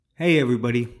Hey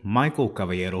everybody, Michael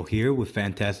Caballero here with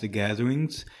Fantastic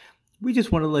Gatherings. We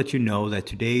just want to let you know that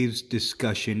today's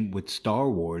discussion with Star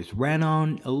Wars ran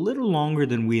on a little longer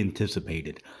than we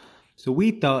anticipated. So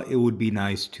we thought it would be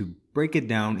nice to break it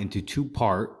down into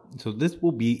two-part. So this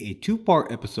will be a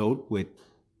two-part episode with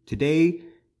today,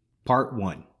 part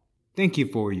 1. Thank you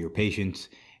for your patience.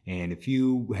 And if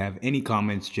you have any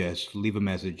comments, just leave a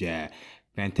message at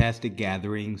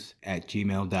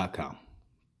fantasticgatherings@gmail.com.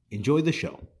 Enjoy the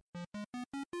show.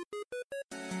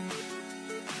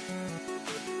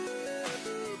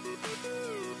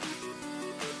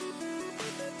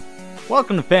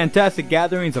 Welcome to Fantastic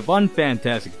Gatherings of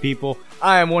Unfantastic People.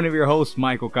 I am one of your hosts,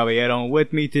 Michael Caballero, and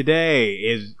with me today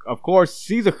is, of course,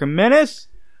 Cesar Jimenez.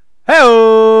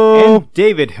 Hello! And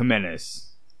David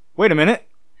Jimenez. Wait a minute.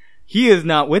 He is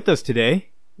not with us today.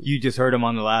 You just heard him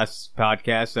on the last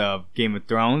podcast of Game of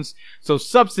Thrones. So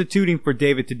substituting for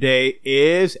David today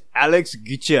is Alex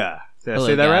Gutcha. Did I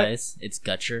say that guys. It's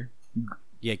Gutcher.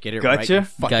 Yeah, get it Gutcha? right, you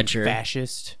fucking Gutcher.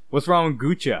 fascist. What's wrong with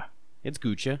Gutcha? It's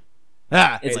Gucci.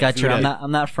 It's Gutcher.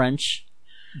 I'm not French.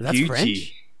 That's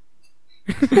Gucci.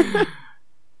 French?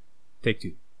 Take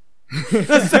two.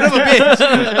 Son of a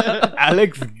bitch!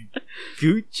 Alex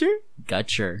Gutcha?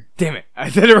 Gutcher. Damn it. I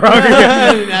said it wrong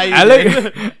again. Now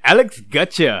you Alex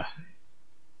Gutcha.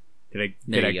 Did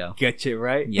There I you go. get you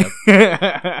right? Yep.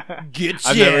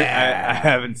 Gutcha. I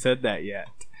haven't said that yet.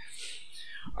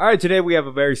 Alright, today we have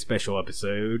a very special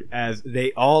episode, as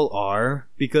they all are,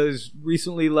 because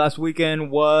recently, last weekend,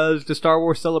 was the Star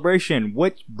Wars Celebration,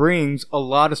 which brings a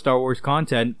lot of Star Wars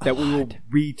content that we will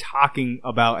be talking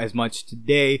about as much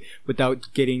today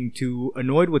without getting too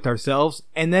annoyed with ourselves.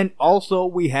 And then also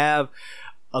we have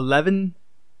 11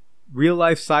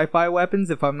 real-life sci-fi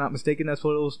weapons, if I'm not mistaken, that's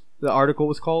what the article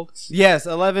was called. Yes,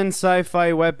 11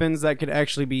 sci-fi weapons that could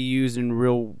actually be used in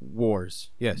real wars.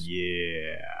 Yes.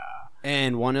 Yeah.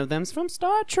 And one of them's from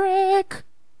Star Trek.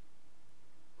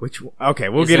 Which one? Okay,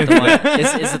 we'll Is get it into the one, that.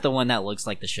 is it the one that looks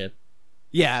like the ship?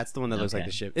 Yeah, it's the one that looks like Okay.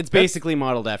 the ship. It's basically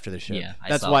modeled after the ship. Yeah, I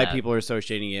That's saw why that. people are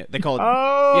associating it. They call it.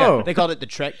 Oh! Yeah, they called it the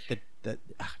Trek.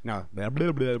 No, blah,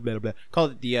 blah, blah, blah, blah.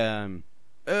 Called it the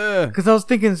Because I was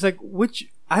thinking, it's like,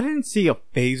 I didn't see a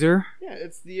phaser Yeah,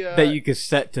 it's the that you could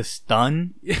set to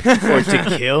stun or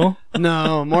to kill.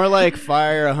 No, more like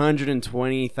fire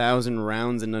 120,000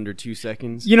 rounds in under 2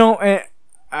 seconds. You know,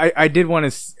 I did want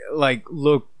to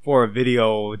look for a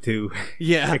video to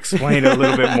Yeah, explain it a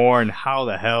little bit more and how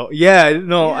the hell. Yeah,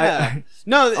 no, Yeah.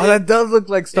 No, oh, that does look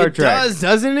like Star it Trek. does,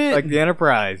 doesn't it? Like the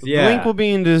Enterprise. The Yeah. link will be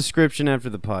in the description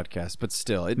after the podcast, but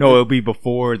still, No, it'll be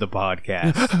before the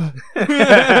podcast.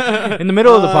 In the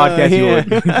middle of the podcast, you will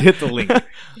get the link.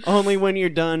 Only when you're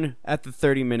done at the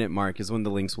 30-minute mark is when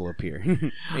the links will appear,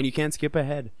 and you can't skip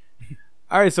ahead.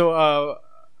 All right, so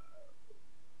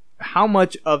how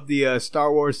much of the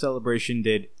Star Wars Celebration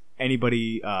did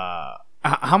anybody?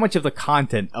 How much of the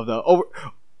content of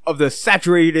the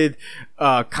saturated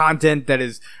content that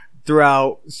is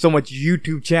throughout so much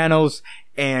YouTube channels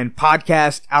and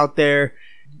podcasts out there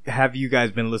have you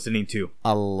guys been listening to?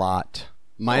 A lot.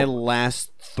 My last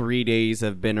 3 days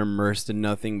have been immersed in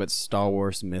nothing but Star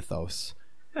Wars mythos.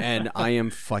 And I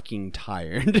am fucking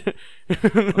tired.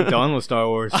 I'm done with Star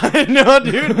Wars. I know,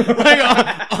 dude.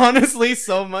 Like, honestly,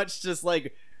 so much just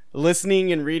like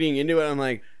listening and reading into it. I'm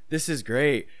like, this is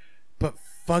great, but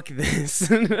fuck this.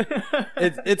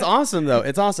 It's awesome though.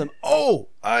 It's awesome. Oh,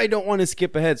 I don't want to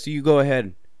skip ahead, so you go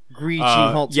ahead. Greasy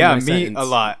halt. Yeah, my me sentence. a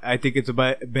lot. I think it's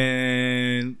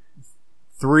been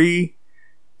three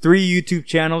YouTube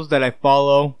channels that I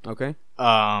follow. Okay.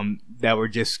 That were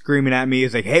just screaming at me.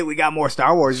 It's like, hey, we got more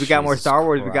Star Wars. We got more Jesus Star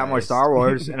Wars. We got more Christ. Star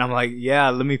Wars. And I'm like, yeah,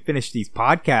 let me finish these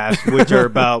podcasts, which are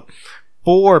about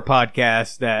 4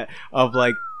 podcasts that of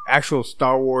like actual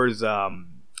Star Wars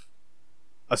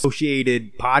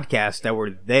associated podcasts that were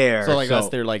there. So like us,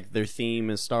 their theme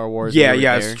is Star Wars. Yeah, and they were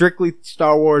yeah, there? strictly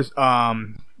Star Wars.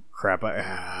 Crap.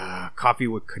 Coffee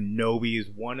with Kenobi is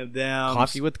one of them.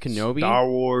 Coffee with Kenobi. Star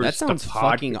Wars. That sounds the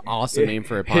pod- fucking awesome name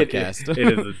for a podcast. It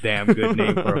is a damn good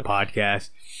name for a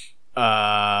podcast.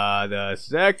 The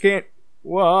second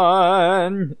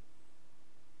one.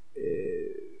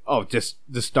 Just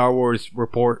the Star Wars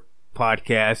Report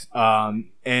podcast.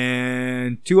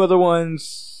 And 2 other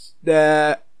ones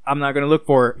that I'm not gonna look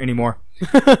for anymore.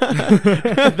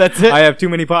 That's it. I have too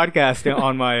many podcasts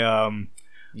on my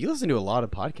You listen to a lot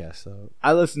of podcasts, though.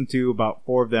 I listen to about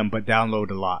 4 of them, but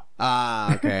download a lot.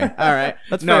 Ah, okay. All right.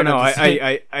 That's No, fair no, enough to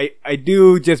say. I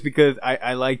do just because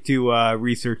I like to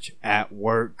research at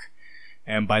work,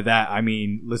 and by that I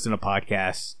mean listen to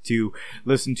podcasts, to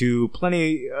listen to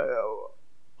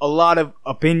a lot of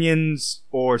opinions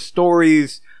or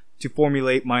stories to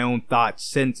formulate my own thoughts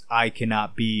since I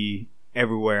cannot be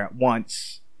everywhere at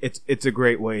once. It's a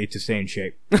great way to stay in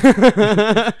shape.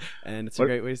 And it's a What-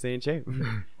 great way to stay in shape.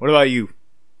 What about you?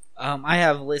 I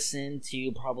have listened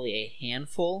to probably a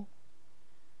handful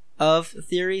of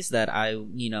theories that I,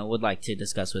 would like to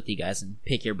discuss with you guys and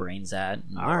pick your brains at.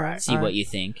 And All right. see what you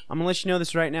think. I'm gonna let you know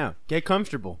this right now. Get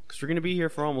comfortable, because we're gonna be here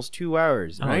for almost 2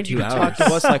 hours. Oh, Right? 2 You talk to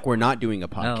us like we're not doing a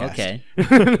podcast. okay.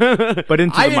 But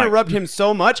into I the mic. interrupt him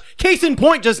so much. Case in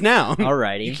point, just now.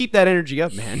 Alrighty. You keep that energy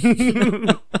up,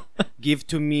 man. Give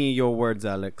to me your words,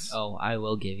 Alex. Oh, I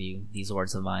will give you these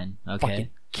words of mine. Okay. Fucking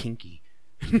kinky.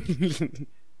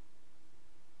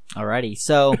 Alrighty.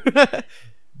 So,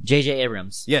 J.J.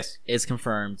 Abrams Yes. is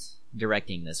confirmed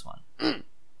directing this one.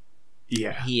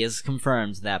 Yeah. He is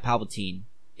confirmed that Palpatine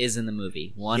is in the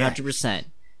movie. 100%.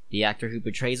 The actor who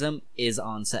portrays him is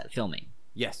on set filming.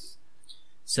 Yes.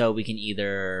 So we can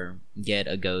either get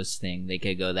a ghost thing, they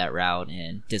could go that route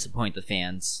and disappoint the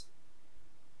fans,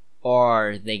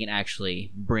 or they can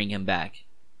actually bring him back.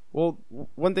 Well,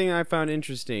 one thing I found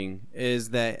interesting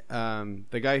is that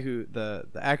the guy who the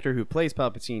actor who plays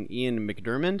Palpatine, Ian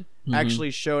McDiarmid, Mhm.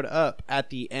 actually showed up at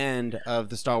the end of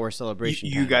the Star Wars Celebration.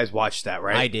 You panel. guys watched that,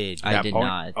 right? I did. I That did part?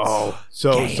 not. Oh,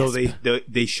 so Gasp.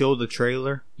 they showed the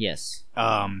trailer Yes.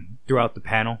 throughout the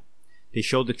panel. They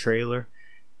showed the trailer,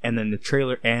 and then the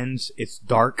trailer ends. It's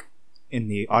dark in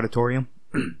the auditorium,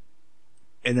 and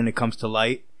then it comes to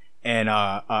light, and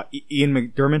Ian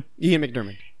McDiarmid Ian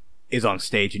McDiarmid. is on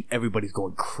stage, and everybody's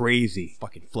going crazy.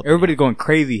 Fucking flip. Everybody's going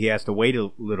crazy. He has to wait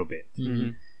a little bit,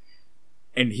 Mm-hmm.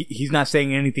 and he's not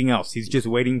saying anything else. He's just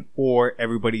waiting for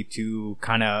everybody to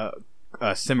kind of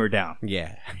simmer down.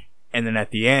 Yeah. And then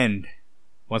at the end,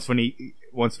 once when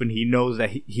he knows that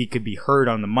he could be heard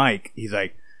on the mic, he's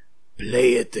like,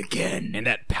 "Play it again." And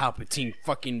that Palpatine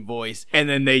fucking voice. And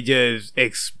then they just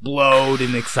explode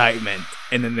in excitement,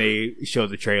 and then they show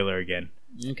the trailer again.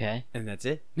 Okay. And that's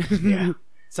it. Yeah.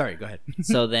 Sorry, go ahead.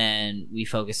 So then we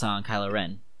focus on Kylo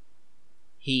Ren.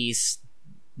 He's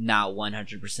not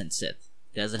 100% Sith.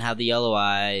 Doesn't have the yellow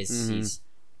eyes. Mhm. He's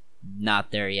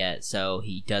not there yet, so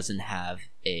he doesn't have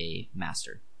a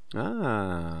master.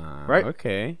 Ah. Right.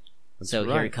 Okay. That's so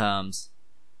right. here comes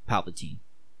Palpatine.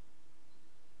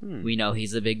 Hmm. We know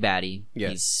he's a big baddie.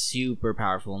 Yes. He's super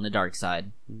powerful in the dark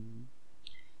side.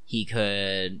 He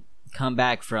could come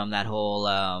back from that whole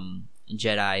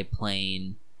Jedi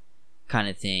plane kind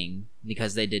of thing,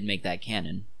 because they did make that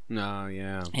canon. Oh,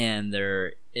 yeah. And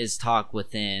there is talk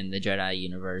within the Jedi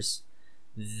universe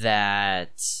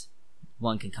that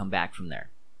one can come back from there.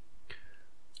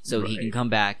 So he can Right. come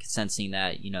back sensing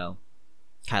that,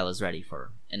 Kylo's ready for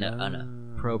an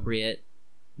appropriate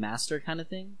master kind of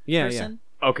thing. Yeah, person.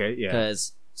 Okay, yeah.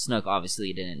 Because Snoke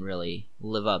obviously didn't really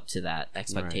live up to that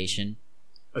expectation.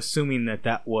 Assuming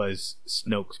that was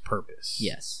Snoke's purpose.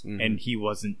 Yes. Mhm. And he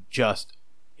wasn't just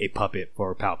a puppet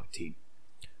for Palpatine.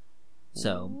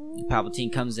 So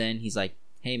Palpatine comes in. He's like,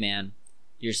 "Hey, man,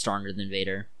 you're stronger than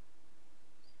Vader.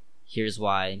 Here's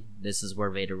why. This is where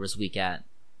Vader was weak at.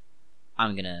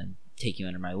 I'm gonna take you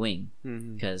under my wing,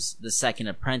 Mhm. because the second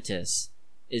apprentice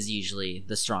is usually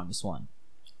the strongest one."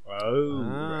 Oh,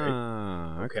 right.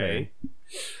 Ah, Okay.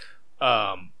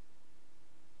 okay.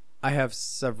 I have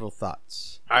several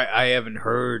thoughts. I haven't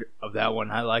heard of that one.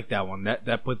 I like that one.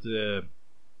 That put the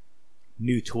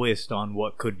new twist on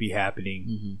what could be happening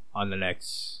Mm-hmm. on the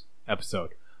next episode.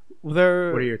 What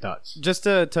are your thoughts? Just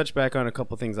to touch back on a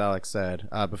couple things Alex said,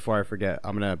 before I forget,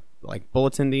 I'm gonna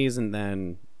bulletin these and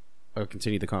then I'll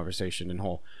continue the conversation in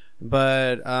whole.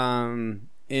 But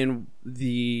in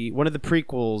one of the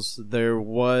prequels, there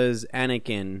was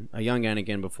Anakin, a young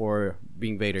Anakin before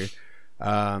being Vader,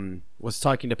 was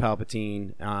talking to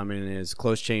Palpatine in his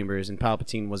closed chambers, and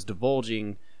Palpatine was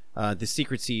divulging the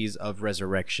secrecies of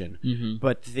resurrection. Mm-hmm.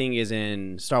 But the thing is,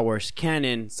 in Star Wars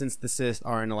canon, since the Sith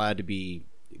aren't allowed to be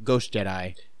Ghost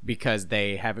Jedi because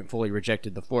they haven't fully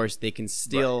rejected the Force, they can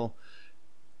still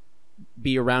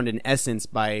be around in essence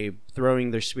by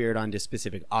throwing their spirit onto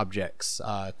specific objects,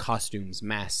 costumes,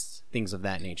 masks, things of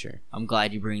that nature. I'm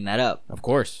glad you bring that up, Of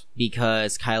course.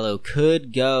 because Kylo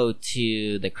could go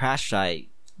to the crash site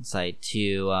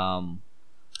to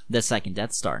the second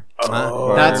Death Star.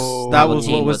 Oh, that was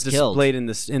Palpatine what was was killed. displayed in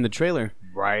the trailer.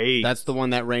 right. That's the one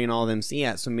that Rey and all them see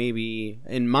at. So maybe,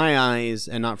 in my eyes,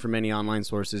 and not from any online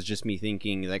sources, just me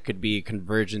thinking that could be a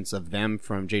convergence of them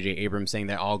from J.J. Abrams saying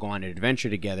they all go on an adventure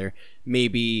together.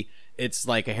 Maybe it's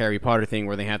like a Harry Potter thing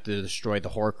where they have to destroy the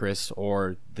Horcrux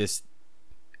or this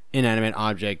inanimate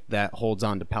object that holds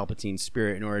on to Palpatine's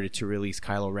spirit in order to release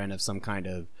Kylo Ren of some kind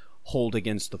of hold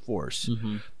against the Force.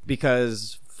 Mm-hmm.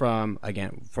 Because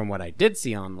from what I did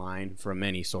see online from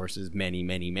many sources,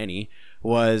 many,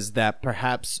 was that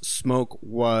perhaps Smoke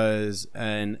was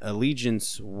an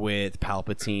allegiance with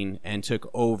Palpatine and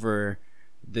took over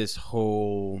this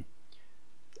whole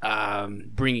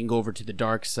bringing over to the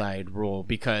dark side role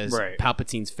because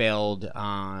Palpatine's failed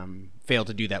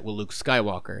to do that with Luke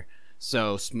Skywalker.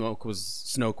 So Snoke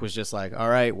was just like, all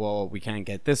right, well, we can't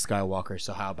get this Skywalker,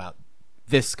 so how about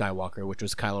this Skywalker, which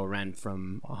was Kylo Ren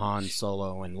from Han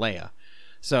Solo and Leia.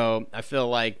 So I feel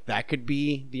like that could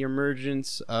be the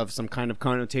emergence of some kind of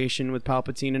connotation with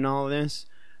Palpatine and all of this.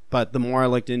 But the more I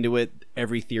looked into it,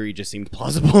 every theory just seemed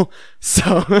plausible.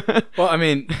 So, well, I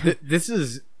mean, this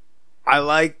is. I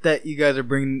like that you guys are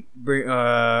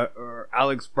or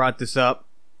Alex brought this up,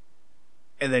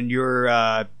 and then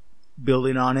you're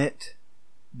building on it.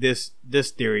 This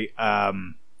theory,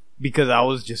 because I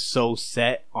was just so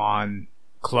set on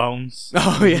clones.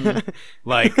 Oh yeah,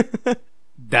 like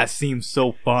that seems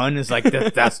so fun. It's like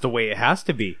that's the way it has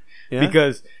to be. Yeah?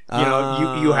 Because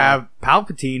you have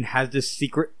Palpatine has this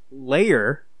secret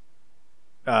layer,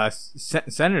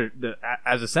 senator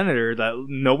as a senator that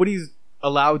nobody's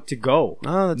allowed to go.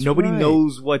 Oh, that's nobody right.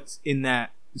 knows what's in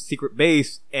that secret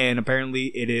base, and apparently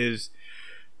it is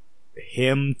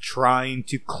him trying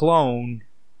to clone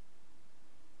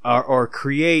or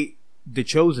create the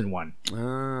chosen one.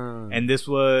 And this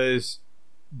was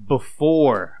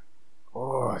before.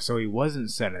 Oh, so he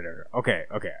wasn't senator. Okay.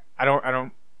 I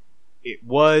don't. It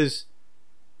was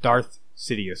Darth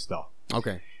Sidious though.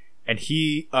 Okay. And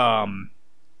he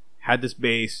had this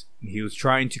base. And he was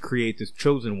trying to create this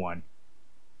chosen one.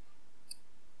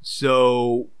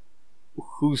 So,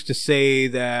 who's to say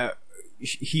that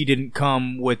he didn't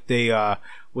come with the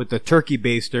turkey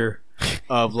baster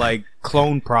of like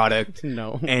clone product?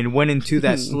 No. And went into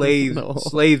that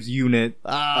slaves unit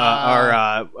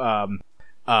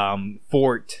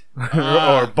fort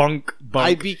or bunk.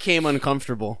 I became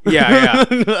uncomfortable. Yeah.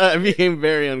 I became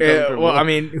very uncomfortable. Well, I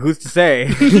mean, who's to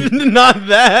say? Not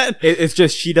that. It's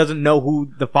just she doesn't know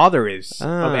who the father is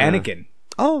of Anakin.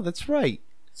 Oh, that's right.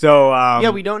 So yeah,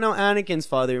 we don't know Anakin's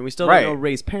father, and we still don't know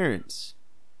Rey's parents.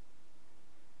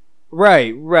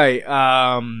 Right.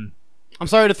 I'm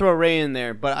sorry to throw Rey in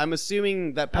there, but I'm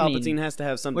assuming that Palpatine has to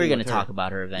have something. We're going to talk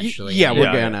about her eventually. Yeah,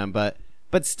 we're gonna.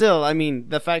 But still, I mean,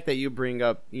 the fact that you bring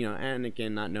up,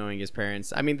 Anakin not knowing his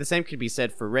parents. I mean, the same could be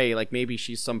said for Rey. Like maybe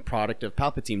she's some product of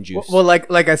Palpatine juice. Well, like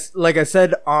I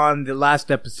said on the last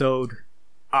episode.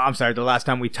 I'm sorry, the last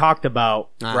time we talked about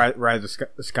Rise of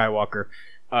Skywalker.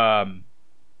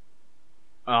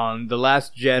 On The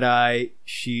Last Jedi,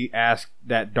 she asked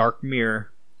that dark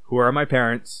mirror, "Who are my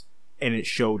parents?" and it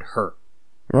showed her.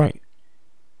 Right.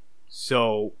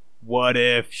 So, what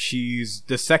if she's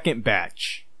the second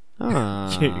batch?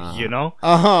 You know?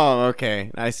 Oh, okay.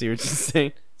 I see what you're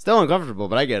saying. Still uncomfortable,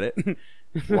 but I get it.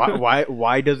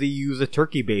 Why does he use a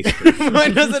turkey baster? Why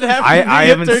does it have to be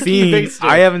a turkey baster?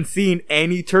 I haven't seen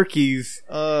any turkeys.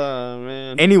 Oh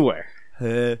man. Anywhere.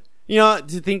 To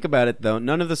think about it though,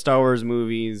 none of the Star Wars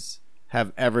movies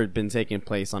have ever been taking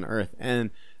place on Earth,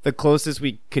 and the closest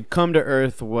we could come to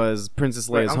Earth was Princess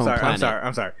Leia's home planet.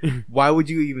 I'm sorry. Why would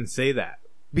you even say that?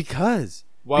 Because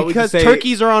would you say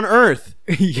turkeys are on Earth?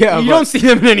 Yeah, you don't see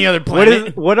them in any other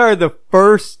planet. What are the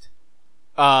first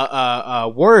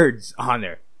words on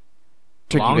there?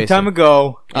 Turkey Long baster. time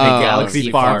ago, in a galaxy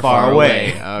far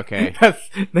away. Okay, that's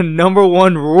the number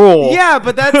one rule. Yeah,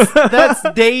 but that's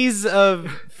days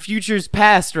of futures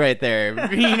past right there.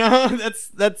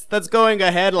 That's going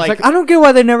ahead. Like I don't get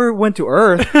why they never went to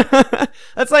Earth.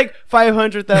 That's like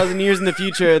 500,000 years in the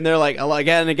future, and they're like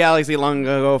in a galaxy long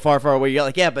ago, far away. You're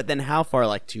like, yeah, but then how far?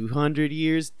 Like 200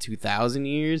 years, 2,000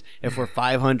 years? If we're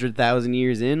 500,000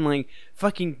 years in, like,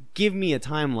 fucking give me a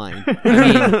timeline.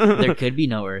 I mean, there could be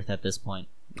no Earth at this point.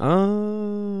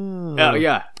 Oh,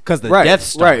 yeah, because the Death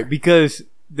Star. Right, because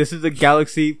this is a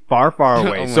galaxy far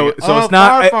away. So it's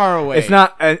not far away. It's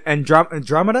not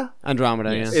Andromeda.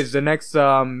 Andromeda, yes. Is the next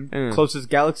closest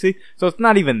galaxy. So it's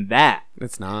not even that.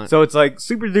 It's not. So it's like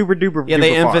super duper. Yeah,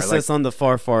 they far. emphasis on the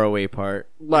far away part.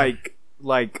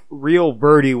 Like real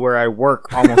Birdie, where I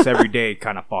work almost every day,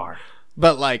 kind of far.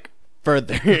 But like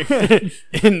further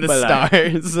in the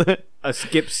stars, a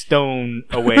skip stone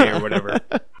away or whatever.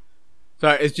 So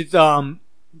it's just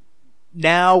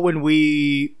now when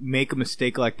we make a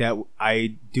mistake like that,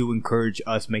 I do encourage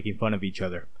us making fun of each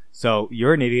other. So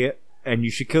you're an idiot and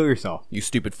you should kill yourself. You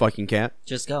stupid fucking cat.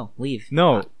 Just go. Leave.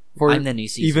 No. For I'm the new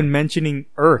Caesar. even mentioning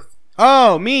Earth.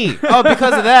 Oh, me. Oh,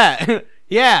 because of that.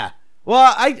 Yeah.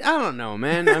 Well, I don't know,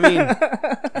 man. I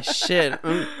mean, shit.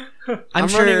 I'm I'm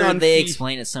sure running on they feet.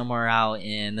 explain it somewhere out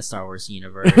in the Star Wars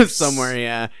universe. Somewhere,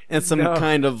 yeah, and some No.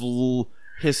 kind of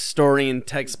historian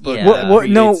textbook. Yeah. that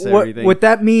creates everything. What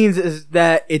that means is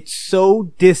that it's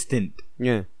so distant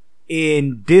Yeah.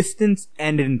 in distance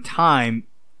and in time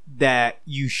that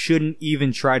you shouldn't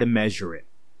even try to measure it.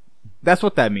 That's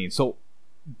what that means. So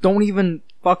don't even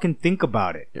fucking think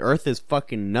about it. The Earth is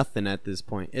fucking nothing at this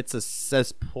point. It's a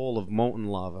cesspool of molten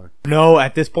lava. No,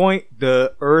 at this point,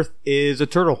 the Earth is a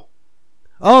turtle.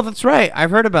 Oh, that's right.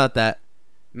 I've heard about that.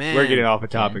 Man, We're getting off a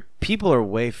topic. people are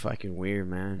way fucking weird,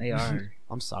 man. They are.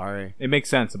 I'm sorry. It makes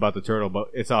sense about the turtle, but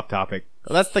it's off topic.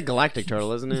 Well, that's the galactic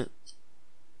turtle, isn't it?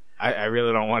 I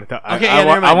really don't want to talk. Okay, I, yeah, I,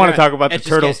 never I mind, want never to talk mind. about the It just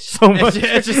turtles gets- so much.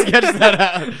 It just gets that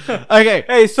out. Okay.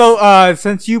 Hey, so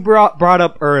since you brought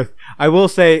up Earth, I will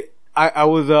say I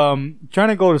was trying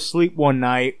to go to sleep one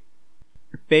night,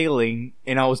 failing,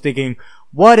 and I was thinking,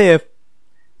 what if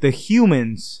the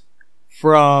humans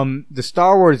from the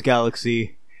Star Wars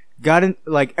galaxy got in,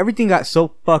 like, everything got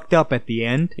so fucked up at the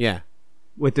end Yeah.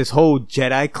 with this whole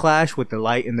Jedi clash with the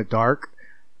light and the dark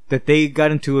that they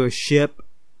got into a ship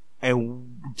and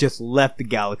just left the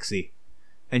galaxy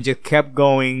and just kept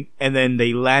going, and then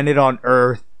they landed on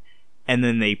Earth, and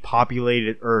then they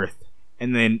populated Earth,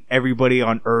 and then everybody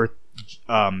on Earth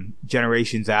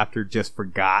generations after just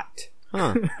forgot.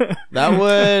 Huh. That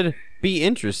would be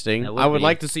interesting. That would I would be.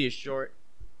 like to see a short.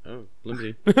 Oh,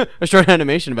 flimsy. A short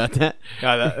animation about that.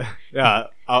 I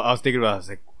was thinking about it. I was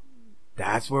like,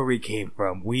 that's where we came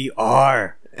from. We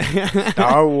are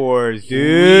Star Wars,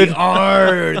 dude. We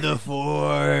are the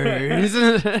Force.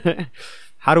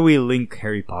 How do we link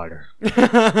Harry Potter?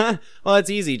 Well, it's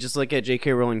easy. Just look at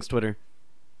J.K. Rowling's Twitter.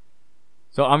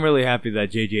 So I'm really happy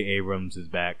that J.J. Abrams is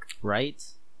back. Right?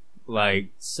 Like,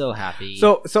 So happy.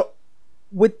 so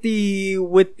with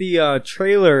the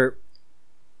trailer,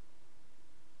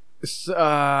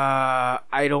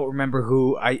 I don't remember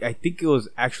who. I think it was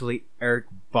actually Eric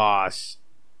Voss.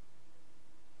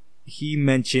 He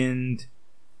mentioned,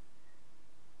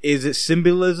 is it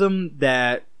symbolism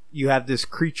that you have this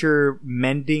creature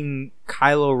mending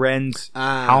Kylo Ren's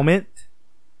helmet?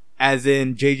 As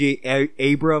in, J.J.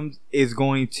 Abrams is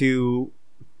going to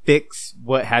fix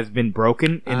what has been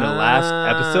broken in the last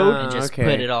episode and just okay.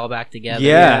 put it all back together.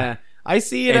 Yeah. I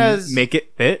see it and as make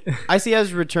it fit. I see it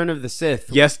as Return of the Sith.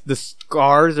 Yes, the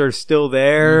scars are still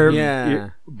there. Yeah.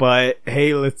 But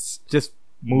hey, let's just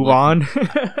move on.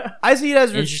 I see it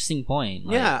as Interesting point.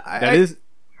 Like, yeah. That is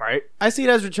right. I see it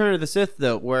as Return of the Sith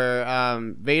though, where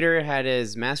Vader had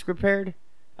his mask repaired.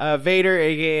 Vader,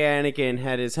 aka Anakin,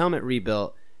 had his helmet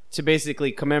rebuilt to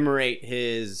basically commemorate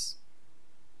his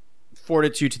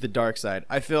fortitude to the dark side.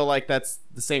 I feel like that's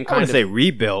the same I kind wouldn't of say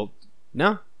rebuilt.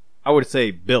 No? I would say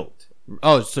built.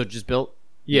 Oh, so just built?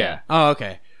 Yeah. Oh,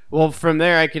 okay. Well, from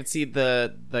there I could see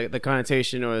the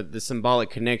connotation or the symbolic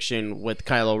connection with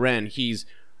Kylo Ren. He's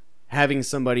having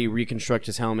somebody reconstruct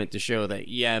his helmet to show that,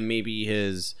 yeah, maybe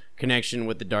his connection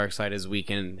with the dark side is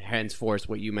weakened, henceforth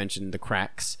what you mentioned, the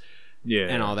cracks Yeah.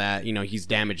 and all that. You know, he's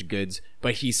damaged goods,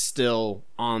 but he's still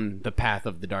on the path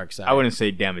of the dark side. I wouldn't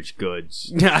say damaged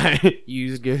goods.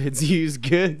 Used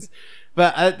goods.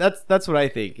 But that's what I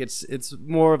think. It's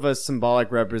more of a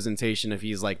symbolic representation if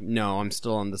he's like, no, I'm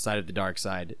still on the side of the dark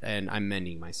side and I'm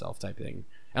mending myself type thing.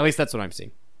 At least that's what I'm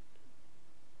seeing.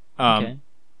 Okay.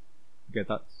 Good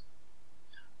thoughts.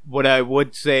 What I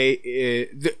would say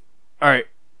is, all right.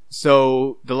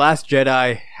 So the Last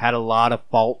Jedi had a lot of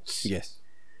faults. Yes.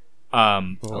 A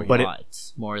But it,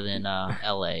 lot more than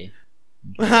L.A.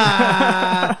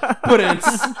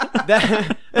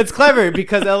 It's clever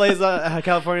because LA's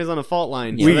California's on a fault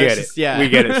line. So we that's get it. just- yeah. We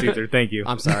get it, Caesar. Thank you.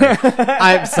 I'm sorry.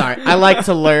 I'm sorry. I like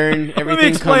to learn. Everything Let me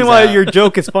explain comes why out. your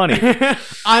joke is funny.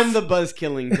 I'm the Buzz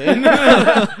Killington,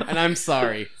 and I'm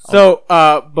sorry. So,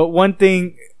 but one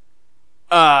thing,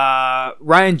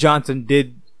 Ryan Johnson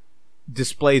did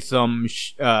display some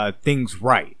things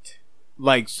right.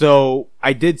 Like, so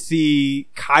I did see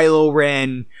Kylo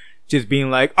Ren just being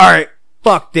like, all right,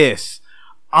 fuck this.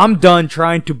 I'm done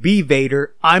trying to be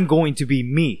Vader. I'm going to be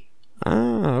me.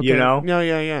 Oh, okay. You know?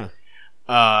 Yeah.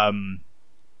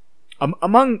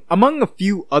 Among a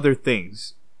few other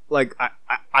things, like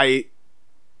I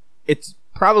it's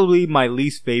probably my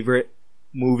least favorite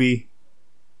movie.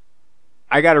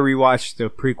 I gotta rewatch the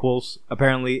prequels.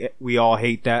 Apparently, we all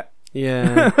hate that.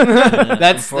 Yeah.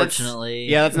 Unfortunately.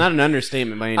 That's not an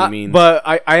understatement by any means. But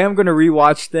I am gonna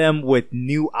rewatch them with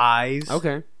new eyes.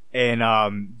 Okay.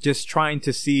 And just trying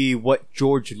to see what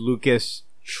George Lucas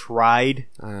tried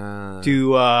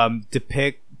to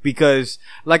depict, because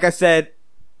like I said,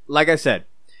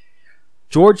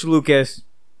 George Lucas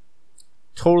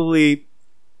totally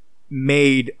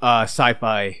made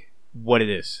sci-fi what it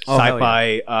is. Oh, hell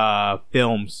Sci-fi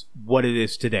films what it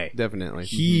is today. Definitely.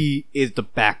 He is the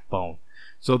backbone.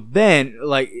 So then,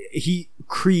 like, he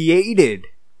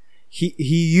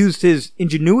used his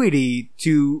ingenuity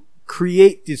to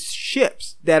create these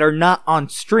ships that are not on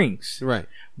strings, Right.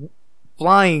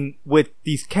 flying with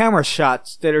these camera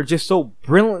shots that are just so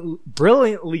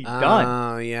brilliantly done.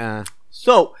 Oh, yeah.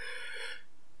 So,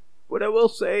 what I will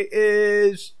say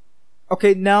is,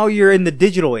 okay, now you're in the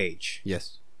digital age.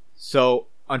 Yes. So,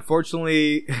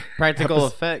 unfortunately, Practical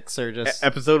effects are just...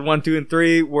 episode 1, 2, and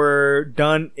 3 were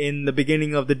done in the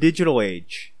beginning of the digital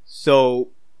age. So,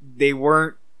 they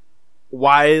weren't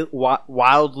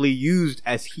wildly used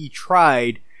as he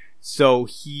tried. So,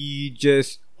 he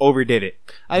just overdid it.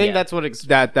 I think Yeah. that's what...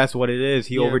 That's what it is.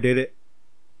 He Yeah. overdid it.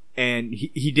 And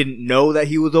he didn't know that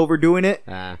he was overdoing it.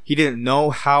 He didn't know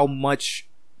how much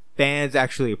fans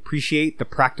actually appreciate the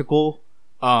practical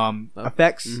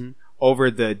effects Mhm.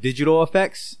 over the digital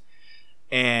effects.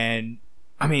 And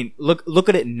I mean, look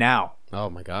at it now. Oh,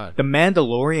 my God. The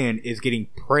Mandalorian is getting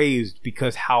praised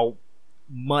because how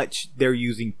much they're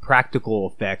using practical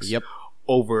effects Yep.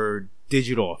 over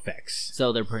digital effects.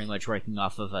 So they're pretty much working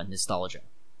off of nostalgia.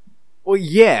 Well,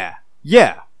 yeah,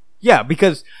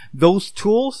 because those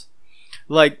tools,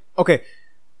 like, okay,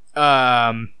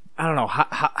 I don't know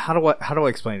how do I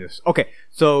explain this? Okay,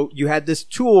 so you had this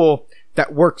tool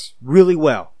that works really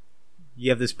well. You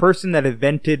have this person that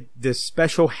invented this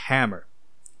special hammer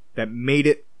that made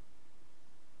it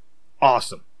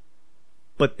awesome,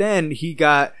 but then he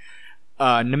got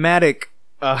pneumatic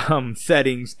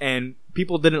settings, and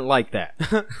people didn't like that,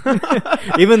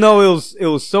 even though it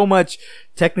was so much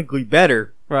technically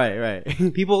better. Right.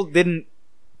 People didn't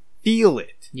feel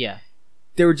it. Yeah.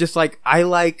 They were just like, I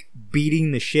like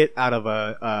beating the shit out of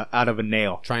a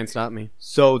nail. Try and stop me.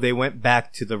 So they went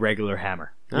back to the regular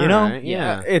hammer. You All know, right,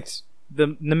 yeah. It's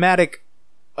the pneumatic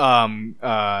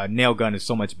nail gun is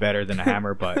so much better than a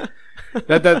hammer, but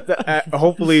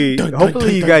hopefully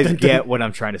you guys get what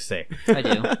I'm trying to say. I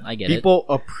do. I get People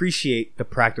appreciate the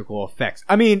practical effects.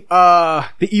 I mean, The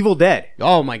Evil Dead.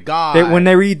 Oh, my God. When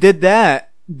they redid that,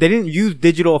 they didn't use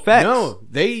digital effects. No,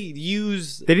 they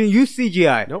use... They didn't use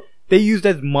CGI. Nope. They used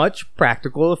as much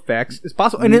practical effects as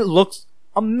possible, and it looks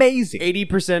amazing.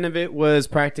 80% of it was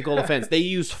practical effects. They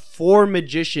used 4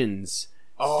 magicians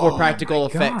for practical my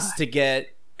effects God. to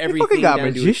get They everything fucking got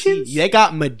down to a magicians? T. They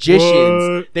got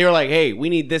magicians. What? They were like, hey, we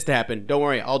need this to happen. Don't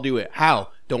worry, I'll do it. How?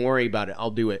 Don't worry about it. I'll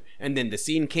do it. And then the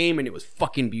scene came, and it was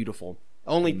fucking beautiful.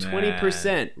 Only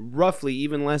 20%, roughly,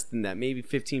 even less than that, maybe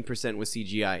 15% was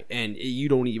CGI, and you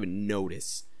don't even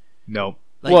notice. Nope.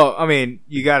 Like- Well, I mean,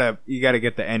 you gotta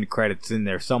get the end credits in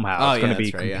there somehow. Oh, It's yeah, gonna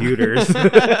be that's right, yeah. computers.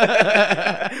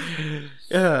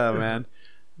 Yeah, man.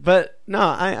 But no,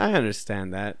 I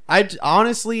understand that.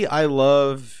 Honestly, I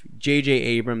love J.J.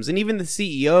 Abrams and even the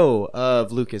CEO of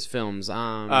Lucasfilms.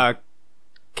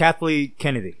 Kathleen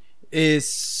Kennedy.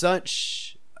 Is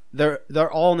such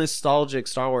they're all nostalgic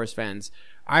Star Wars fans.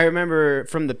 I remember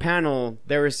from the panel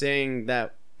they were saying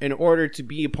that in order to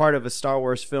be a part of a Star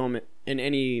Wars film in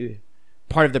any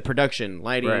part of the production,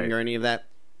 lighting Right. or any of that,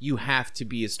 you have to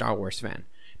be a Star Wars fan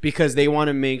because they want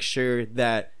to make sure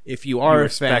that if you are You a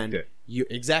respect fan, it. you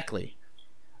exactly.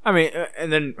 I mean,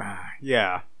 and then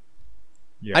yeah.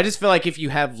 I just feel like if you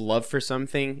have love for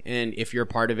something and if you're a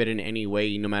part of it in any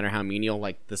way, no matter how menial,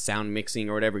 like the sound mixing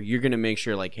or whatever, you're gonna make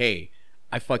sure like, hey,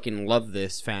 I fucking love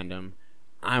this fandom.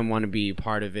 I want to be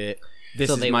part of it. This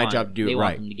So is they my want- job to do they it want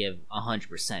right. them to give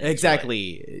 100%.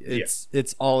 Exactly.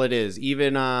 It's all it is.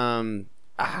 Even I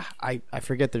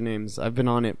forget their names. I've been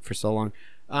on it for so long.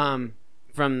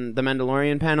 From the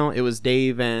Mandalorian panel, it was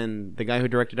Dave and the guy who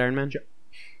directed Iron Man,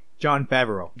 Jon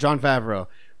Favreau. Jon Favreau.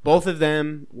 Both of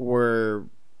them were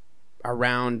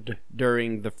around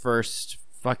during the first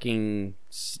fucking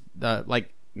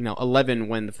 11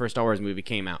 when the first Star Wars movie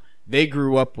came out. They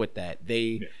grew up with that.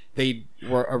 They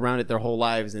were around it their whole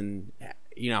lives and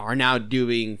are now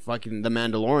doing fucking The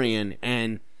Mandalorian,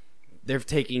 and they're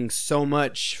taking so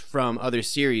much from other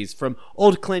series, from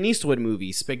old Clint Eastwood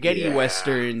movies, spaghetti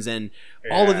westerns, and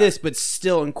all of this, but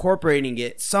still incorporating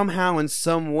it somehow in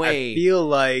some way. I feel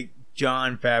like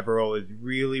Jon Favreau is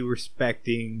really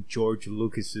respecting George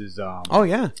Lucas's Oh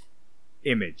yeah,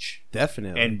 image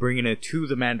definitely. and bringing it to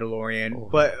the Mandalorian.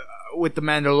 But with the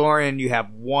Mandalorian, you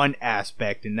have one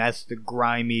aspect, and that's the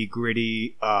grimy,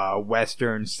 gritty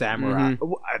Western samurai.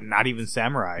 Not even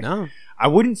samurai. no, I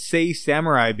wouldn't say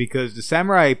samurai because the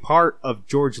samurai part of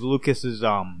George Lucas's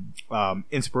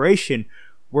inspiration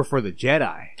were for the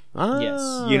Jedi.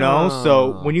 Yes. You know,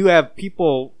 so when you have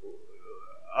people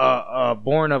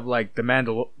born of like the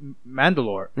Mandalore.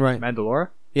 Right. Mandalore.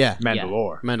 Yeah.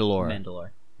 Mandalore. Mandalore.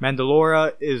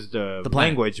 Mandalora is the planet.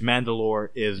 language. Mandalore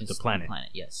is the planet.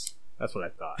 Yes. That's what I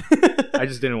thought. I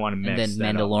just didn't want to mix. And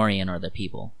then Mandalorian are the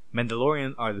people.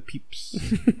 Mandalorian are the peeps.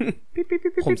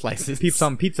 Home slices. Peeps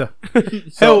on pizza.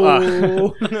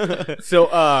 So,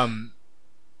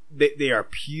 They are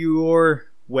pure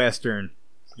Western.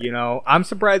 You know, I'm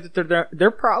surprised that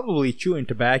they're probably chewing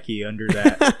tobacco under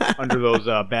those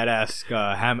badass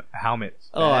helmets.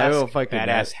 Oh, I will fucking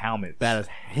badass helmets. Badass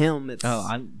helmets. Oh,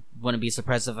 I wouldn't be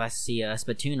surprised if I see a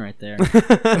Splatoon right there.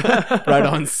 Right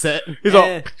on set. He's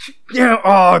all, yeah.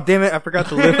 Oh, damn it! I forgot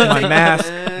to lift my mask.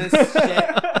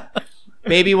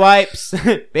 Baby wipes.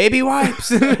 Baby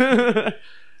wipes.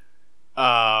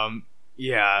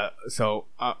 Yeah. So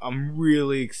I'm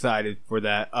really excited for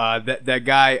that. That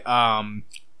guy,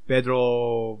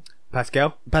 Pedro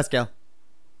Pascal.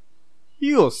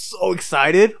 He was so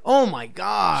excited. Oh my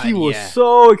god. He was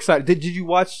so excited. Did you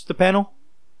watch the panel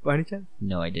by any chance?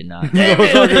 No, I did not. Damn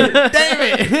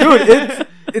it. Dude,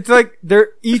 it's like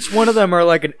each one of them are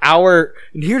like an hour.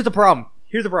 And here's the problem.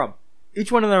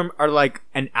 Each one of them are like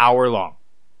an hour long.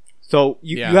 So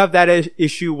you have that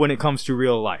issue when it comes to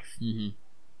real life. Mm-hmm.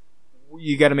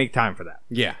 You got to make time for that.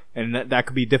 Yeah. And that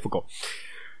could be difficult.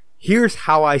 Here's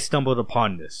how I stumbled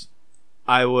upon this.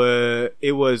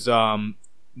 It was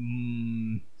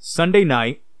Sunday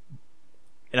night,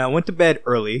 and I went to bed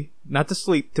early. Not to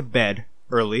sleep, to bed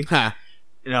early. Huh.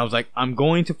 And I was like, I'm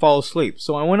going to fall asleep.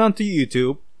 So I went onto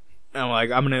YouTube, and I'm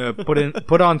like, I'm gonna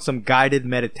put on some guided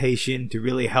meditation to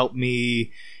really help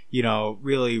me,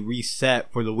 really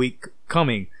reset for the week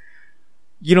coming.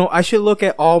 I should look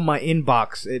at all my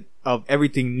inbox of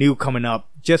everything new coming up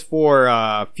just for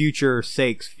future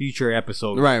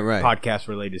episodes, right, podcast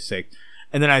related sake.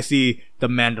 And then I see the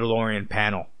Mandalorian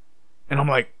panel, and I'm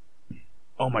like,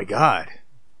 oh my god.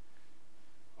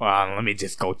 Well, let me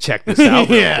just go check this out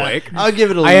real quick. I'll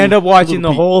give it a I end up watching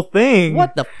the whole thing.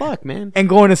 What the fuck, man? And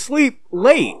going to sleep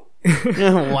late.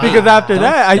 Wow. Because after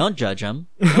that, don't judge him.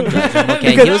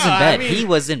 Okay, he was in bed. He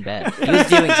was in bed. He was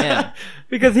doing him.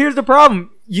 Because here's the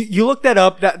problem. You looked that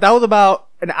up. That was about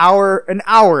an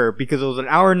hour, because it was an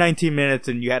hour and 19 minutes,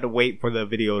 and you had to wait for the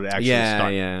video to actually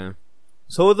start. Yeah.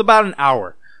 So it was about an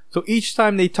hour. So each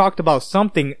time they talked about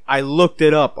something, I looked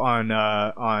it up on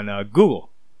Google.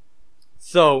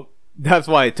 So that's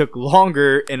why it took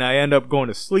longer, and I end up going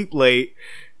to sleep late.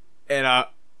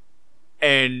 But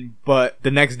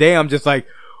the next day I'm just like,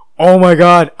 oh my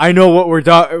god, I know what we're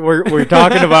talking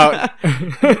about.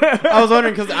 I was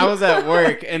wondering because I was at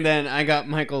work, and then I got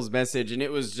Michael's message, and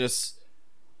it was just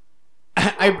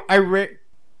But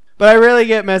I rarely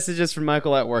get messages from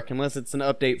Michael at work unless it's an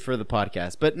update for the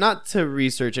podcast. But not to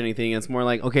research anything. It's more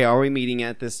like, okay, are we meeting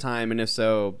at this time? And if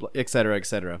so, et cetera, et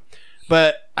cetera.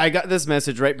 But I got this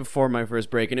message right before my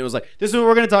first break, and it was like, this is what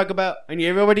we're going to talk about. I need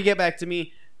everybody to get back to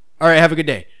me. All right, have a good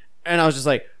day. And I was just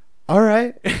like, all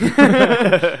right.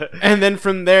 And then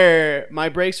from there, my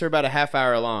breaks are about a half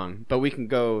hour long, but we can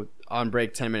go on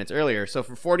break 10 minutes earlier. So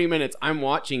for 40 minutes, I'm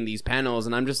watching these panels,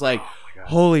 and I'm just like,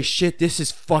 holy shit, this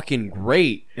is fucking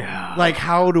great. Yeah. Like,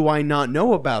 how do I not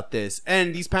know about this?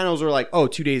 And these panels were like, 2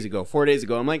 days ago, 4 days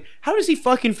ago. I'm like, how does he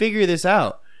fucking figure this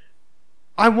out?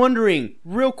 I'm wondering,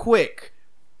 real quick,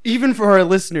 even for our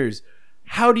listeners,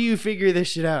 how do you figure this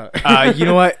shit out? You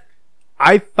know what?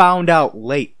 I found out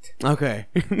late. Okay.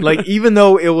 Like, even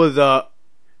though it was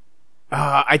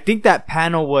I think that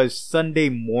panel was Sunday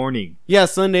morning. Yeah,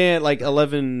 Sunday at like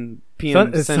 11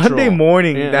 p.m. Central. Sunday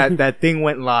morning, Yeah. that thing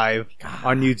went live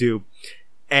on YouTube,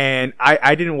 and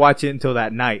I didn't watch it until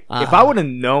that night. Uh-huh. If I would have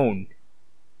known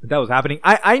that was happening,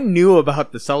 I knew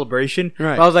about the celebration.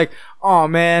 Right. But I was like, oh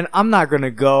man, I'm not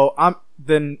gonna go.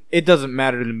 Then it doesn't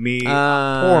matter to me.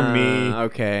 Poor me.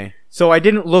 Okay. So I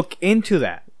didn't look into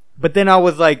that. But then I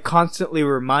was like constantly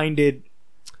reminded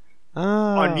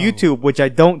on YouTube, which I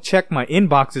don't check my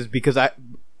inboxes because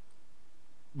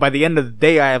by the end of the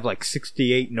day I have like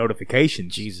 68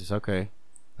 notifications. Jesus. Okay.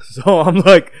 So I'm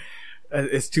like,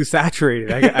 it's too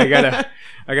saturated. I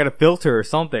gotta filter or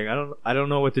something. I don't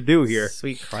know what to do here.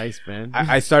 Sweet Christ, man.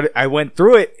 I went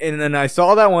through it, and then I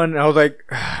saw that one, and I was like,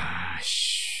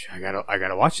 shh, I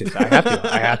gotta watch this. I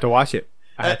have to watch it.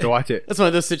 I have to watch it. That's one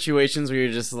of those situations where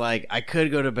you're just like, I could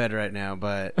go to bed right now,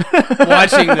 but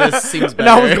watching this seems better. And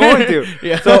I was going to.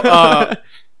 Yeah. So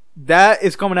that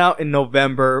is coming out in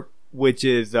November, which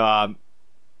is it's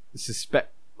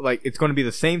going to be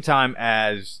the same time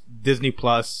as Disney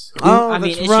Plus. Oh, I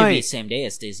mean, that's it right. should be the same day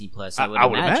as Disney Plus. I would I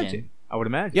would imagine.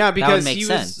 imagine. Yeah, because make he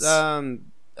sense. was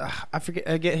I forget.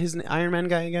 I get his Iron Man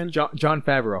guy again. John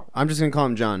Favreau. I'm just gonna call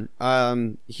him John.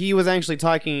 He was actually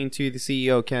talking to the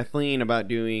CEO Kathleen about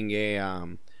doing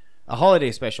a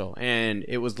holiday special, and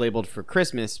it was labeled for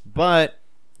Christmas, but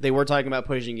they were talking about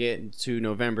pushing it to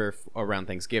November around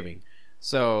Thanksgiving.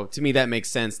 So to me, that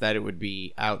makes sense that it would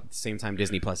be out at the same time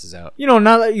Disney Plus is out. You know,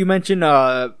 now that you mentioned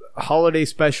holiday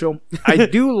special, I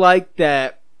do like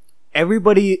that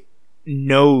everybody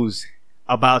knows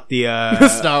about the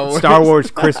Star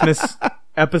Wars Christmas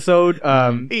episode,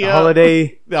 Yeah.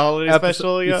 holiday The holiday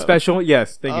special, yeah. special.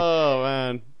 Yes, thank you. Oh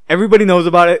man, Everybody knows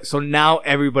about it, so now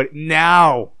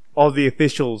all the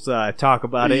officials talk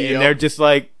about it, Yep. and they're just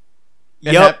like,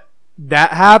 It "Yep,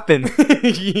 that happened."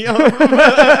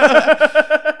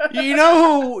 you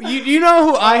know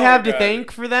who I have to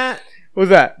thank for that? What's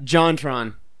that?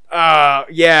 JonTron.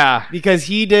 Yeah. Because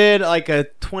he did like a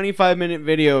 25-minute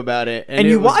video about it, And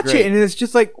it you was watch great. it, and it's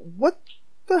just like, what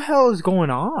the hell is going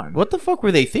on? What the fuck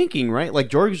were they thinking, right? Like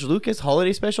George Lucas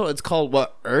holiday special? It's called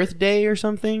what, Earth Day or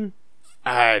something?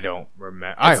 I don't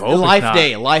remember. I hope Life it's not.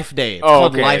 Day. Life Day. It's Oh,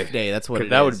 called okay. Life Day. That's what 'Cause it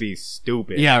that is. would be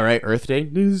stupid. Yeah, right. Earth Day.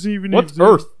 What's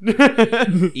Earth?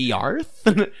 Earth?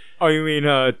 Oh, you mean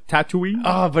Tatooine?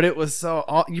 Oh, but it was so.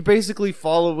 You're basically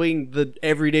following the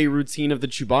everyday routine of the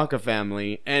Chewbacca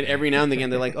family, and every now and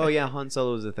again they're like, "Oh yeah, Han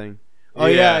Solo's a thing. Oh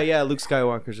Yeah. yeah, Luke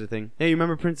Skywalker's a thing. Hey, you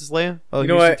remember Princess Leia? Oh, You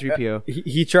know here's what? C-3PO.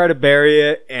 He tried to bury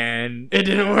it, and It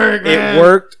didn't work. it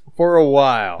worked for a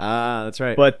while. Ah, that's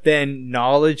right. But then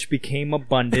knowledge became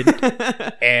abundant,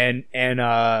 and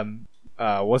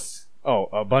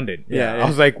abundant. Yeah. I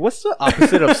was like, what's the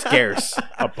opposite of scarce?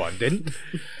 Abundant.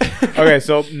 Okay,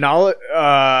 so knowledge,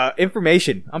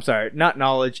 information. I'm sorry, not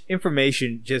knowledge.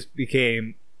 Information just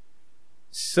became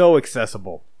so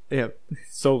accessible. Yep.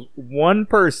 So one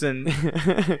person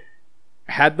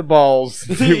had the balls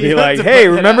to be You like, have to "Hey,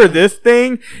 put that remember out." this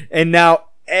thing?" And now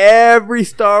every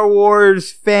Star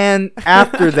Wars fan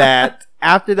after that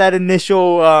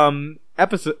initial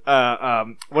episode,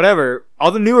 whatever,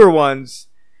 all the newer ones,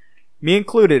 me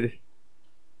included,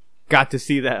 got to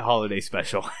see that holiday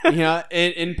special. Yeah,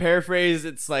 in paraphrase,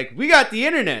 it's like, we got the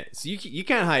internet, so you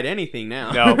can't hide anything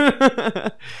now. No.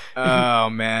 Oh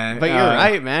man! But you're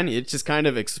right, man. It just kind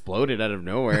of exploded out of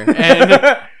nowhere,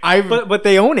 and but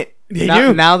they own it. They now,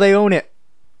 do. Now they own it.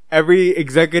 Every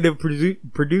executive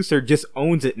producer just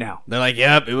owns it now. they're like,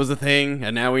 "Yep, it was a thing,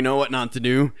 and now we know what not to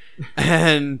do."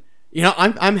 And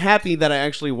I'm happy that I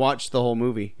actually watched the whole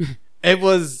movie. It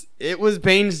was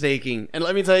painstaking, and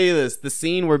let me tell you this: the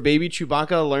scene where Baby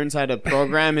Chewbacca learns how to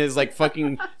program his like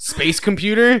fucking space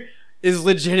computer is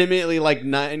legitimately like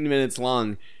 9 minutes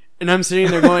long, and I'm sitting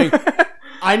there going,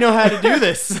 "I know how to do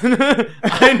this.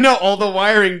 I know all the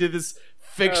wiring to this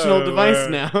fictional device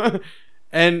now."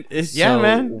 And it's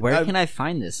man. Where can I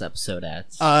find this episode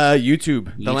at?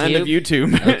 YouTube, the land of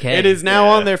YouTube. Okay. It is now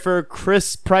on there for a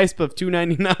crisp price of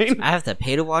 $2.99. I have to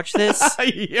pay to watch this?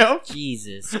 Yep.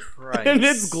 Jesus Christ. And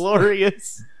it's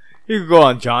glorious. You could go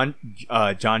on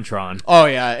JonTron. Oh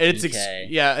yeah, it's Okay.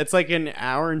 it's like an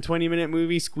hour and 20-minute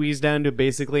movie squeezed down to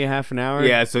basically a half an hour.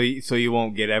 Yeah, so you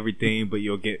won't get everything, but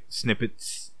you'll get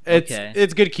snippets.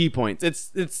 It's good key points.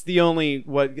 It's the only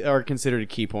what are considered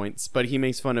key points, but he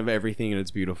makes fun of everything and it's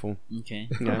beautiful. Okay.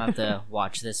 I'm going to have to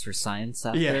watch this for science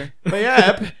after. Yeah, but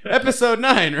yeah, episode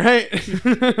 9, right?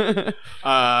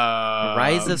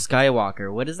 Rise of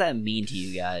Skywalker. What does that mean to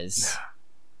you guys?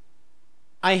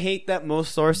 I hate that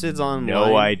most sources online.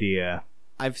 No idea.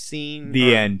 I've seen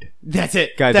The end. That's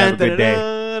it, Guys, have a good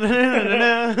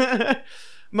day.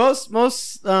 Most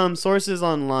sources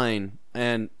online,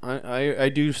 and I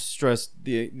do stress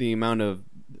the amount of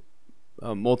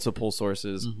multiple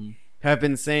sources have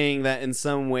been saying that in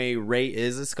some way Rey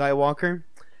is a Skywalker,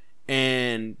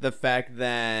 and the fact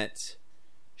that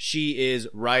she is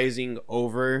rising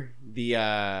over the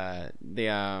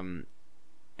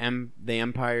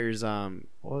Empire's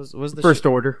what was the First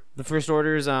Order. the First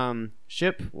Order's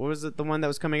ship. What was it? The one that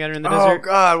was coming at her in the Oh desert.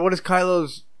 God, what is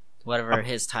Kylo's? Whatever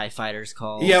his TIE fighter's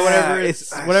called. Yeah, whatever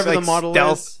it's whatever like the model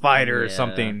stealth is. fighter or Yeah.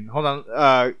 something. Hold on.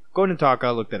 Go ahead and talk.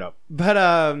 I'll look that up. But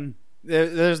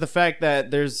there's the fact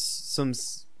that there's some.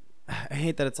 I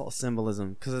hate that it's all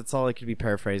symbolism because it's all it could be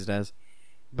paraphrased as.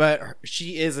 But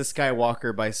she is a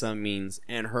Skywalker by some means,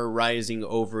 and her rising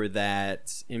over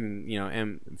that,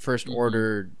 First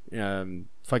Order,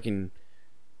 fucking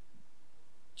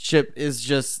ship is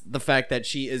just the fact that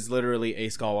she is literally a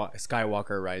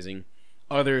Skywalker rising.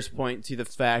 Others point to the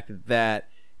fact that,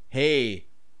 hey,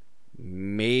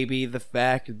 maybe the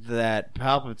fact that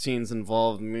Palpatine's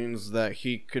involved means that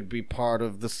he could be part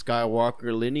of the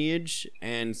Skywalker lineage.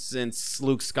 And since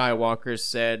Luke Skywalker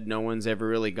said no one's ever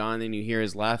really gone, and you hear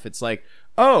his laugh, it's like,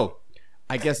 Oh,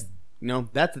 I guess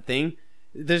that's the thing.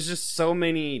 There's just so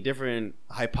many different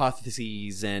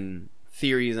hypotheses and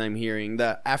theories I'm hearing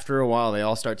that after a while they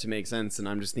all start to make sense, and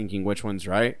I'm just thinking which one's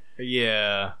right.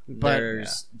 Yeah. But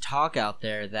There's talk out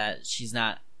there that she's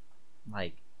not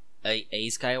like a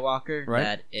Skywalker, Right.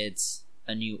 that it's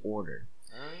a new order.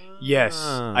 Yes,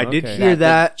 I did okay. hear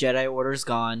that. the Jedi Order's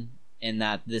gone, and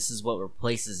that this is what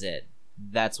replaces it.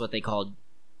 That's what they called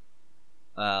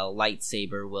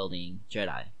lightsaber wielding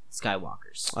Jedi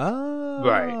Skywalkers, Oh,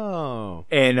 Right.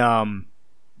 And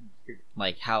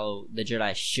like how the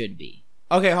Jedi should be.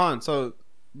 Okay, hold on. So,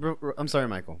 I'm sorry,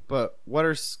 Michael, but what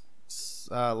are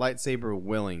lightsaber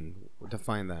willing?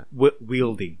 Define that.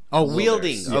 wielding. Oh,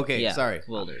 Wielders. wielding. Okay, Yeah, sorry.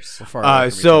 wielders. We're far away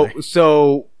from each other.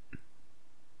 So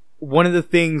one of the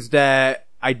things that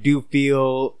I do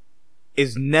feel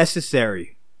is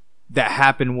necessary that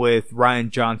happened with Rian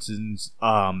Johnson's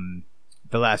The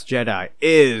Last Jedi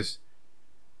is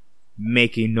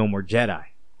making No More Jedi.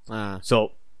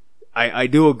 So I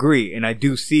do agree, and I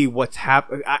do see what's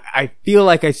happening. I feel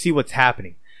like I see what's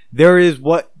happening. There is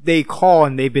what they call,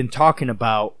 and they've been talking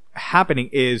about happening,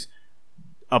 is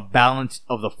a balance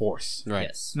of the Force. Right.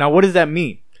 Yes. Now, what does that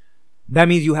mean? That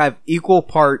means you have equal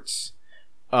parts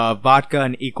vodka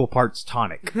and equal parts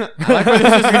tonic. I like where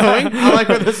this is going. I like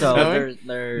where this So is going.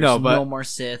 there's No, but- no more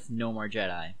Sith, no more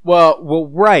Jedi. Well,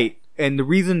 right. And the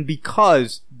reason,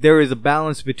 because there is a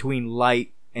balance between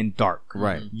light and dark.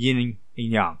 Right. Yin and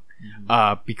yang.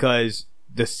 Mhm. Because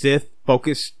the Sith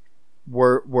focused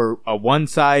were one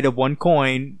side of one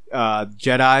coin,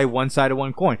 Jedi one side of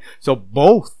one coin. So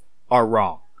both are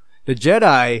wrong. The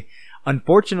Jedi,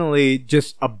 unfortunately,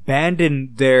 just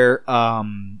abandoned their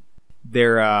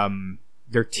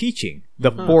teaching,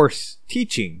 the Force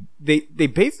teaching. They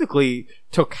basically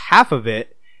took half of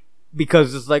it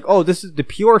because it's like, oh, this is the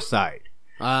pure side.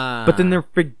 But then they're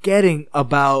forgetting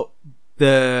about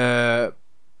the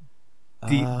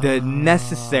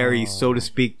necessary, so to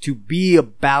speak, to be a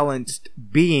balanced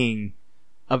being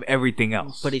of everything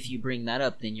else. But if you bring that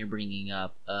up, then you're bringing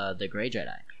up the Grey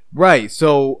Jedi. Right.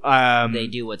 So They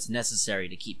do what's necessary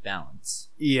to keep balance.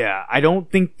 yeah, I don't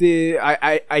think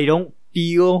I don't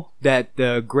feel that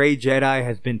the Grey Jedi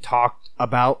has been talked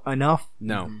about enough.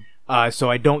 No. So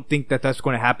I don't think that that's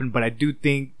going to happen, but I do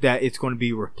think that it's going to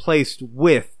be replaced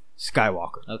with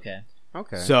Skywalker. Okay.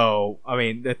 Okay. So I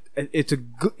mean, it's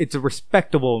a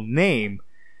respectable name,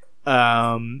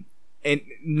 and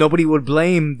nobody would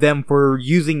blame them for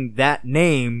using that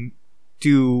name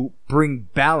to bring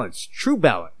balance, true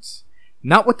balance,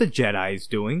 not what the Jedi is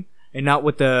doing, and not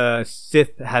what the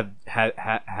Sith have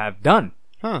done,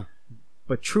 Huh.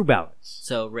 but true balance.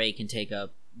 So Rey can take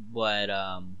up what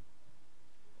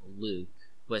Luke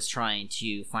was trying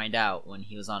to find out when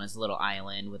he was on his little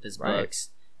island with his Right. books,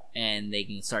 and they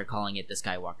can start calling it the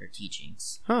Skywalker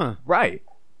teachings. Huh. Right.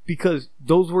 Because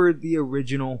those were the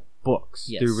original books,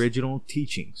 Yes. the original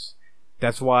teachings.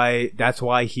 That's why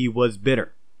he was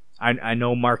bitter. I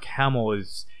know Mark Hamill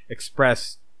has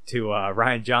expressed to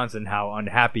Rian Johnson how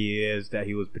unhappy he is that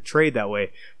he was betrayed that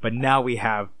way, but now we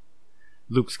have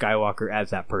Luke Skywalker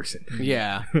as that person.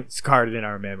 Yeah. Scarred in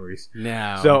our memories.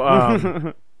 Now.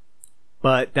 So,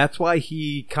 but that's why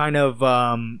he kind of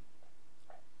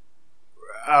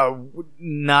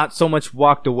not so much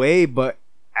walked away, but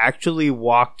actually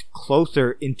walked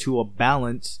closer into a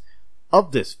balance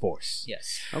of this Force.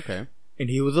 Yes. Okay. And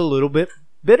he was a little bit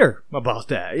bitter about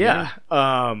that. Yeah.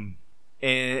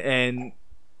 And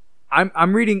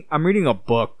I'm reading a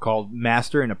book called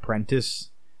Master and Apprentice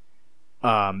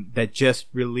that just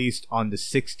released on the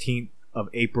 16th of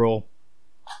April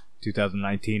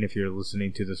 2019, if you're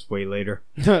listening to this way later.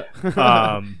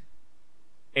 And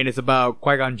it's about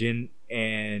Qui-Gon Jinn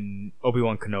and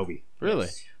Obi-Wan Kenobi. Really?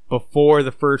 Before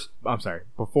The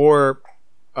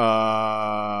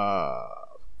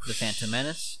Phantom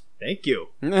Menace. thank you.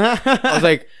 I I was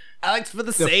like, Alex for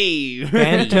the save.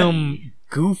 Phantom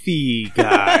Goofy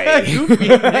guy. Goofy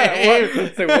name.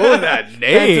 It's like, what was that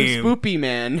name? Phantom Spoopy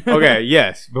man. Okay,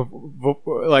 yes.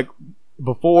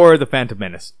 Before the Phantom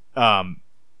Menace. And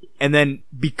then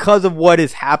because of what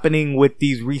is happening with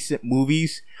these recent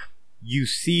movies, you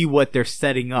see what they're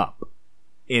setting up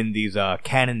in these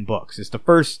canon books. It's the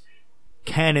first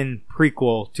canon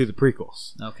prequel to the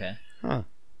prequels. Okay. Huh.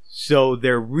 So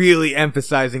they're really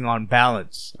emphasizing on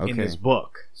balance in Okay. this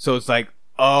book. So it's like,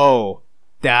 oh,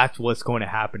 that's what's going to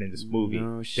happen in this movie.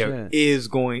 No It shit. is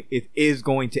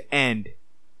going to end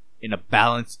in a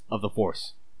balance of the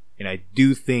Force. And I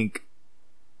do think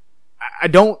I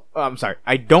don't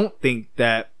think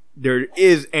that there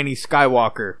is any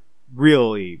Skywalker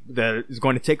really that is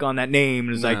going to take on that name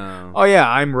and it's like, No. oh yeah,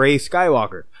 I'm Rey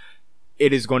Skywalker.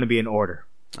 it is going to be in order.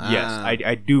 Yes, Ah.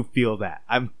 I do feel that.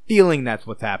 I'm feeling that's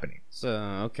what's happening. So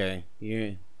okay,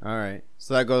 yeah, all right.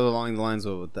 So that goes along the lines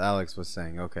of what Alex was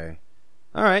saying. Okay,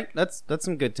 all right. That's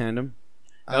some good tandem.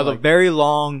 Now the very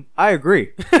long. I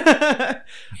agree.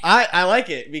 I like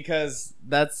it because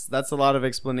that's a lot of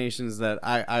explanations that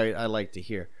I like to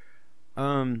hear.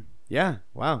 Yeah.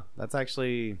 Wow. That's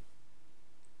actually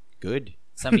good.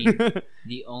 So, I mean,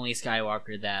 the only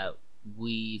Skywalker that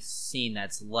we've seen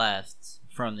that's left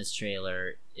from this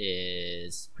trailer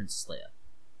is Princess Leia.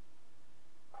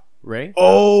 Ray.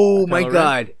 Oh my Kylo Ren?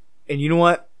 god! And you know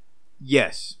what?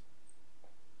 Yes.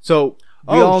 So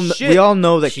Oh, shit. we all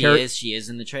know that She is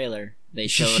in the trailer. They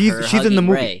show her she's in the hugging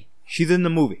movie. Rey. She's in the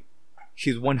movie.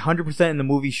 She's 100% in the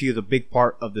movie. She is a big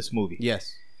part of this movie.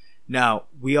 Yes. Now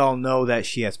we all know that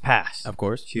she has passed. Of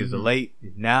course. She is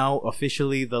now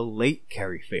officially the late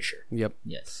Carrie Fisher. Yep.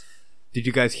 Yes. Did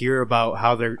you guys hear about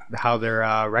how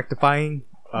they're rectifying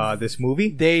this movie?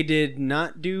 They did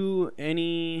not do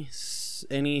any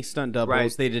stunt doubles.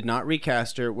 Right. They did not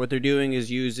recast her. What they're doing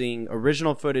is using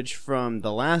original footage from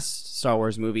the last Star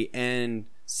Wars movie and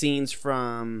scenes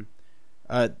from,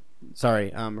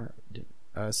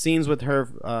 scenes with her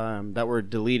that were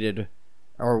deleted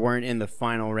or weren't in the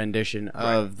final rendition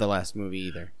of the last movie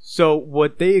either. So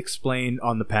what they explained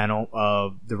on the panel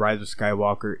of The Rise of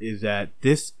Skywalker is that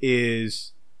this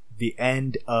is the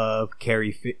end of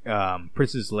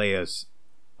Princess Leia's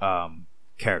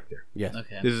character. Yes.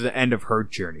 Okay. This is the end of her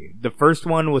journey. The first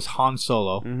one was Han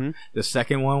Solo. Mm-hmm. The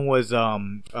second one was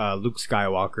Luke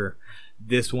Skywalker.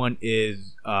 This one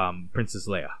is Princess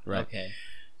Leia. Right. Okay.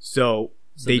 So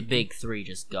The big three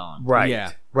just gone. right,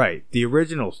 Yeah. right. The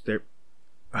originals, they're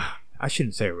I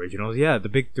shouldn't say originals. Yeah, the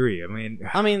big three. I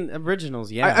mean,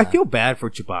 Originals, yeah. I feel bad for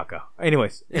Chewbacca.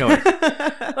 Anyways,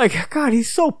 like God,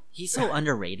 he's so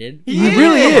underrated. He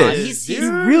really Come on, is. He's He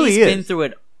really been is. through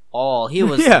it all. He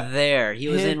was Yeah. there. He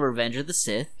was Him- in Revenge of the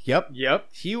Sith. Yep. Yep.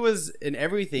 He was in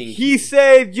everything. He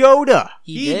saved Yoda.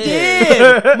 He did.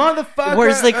 did. Motherfucker.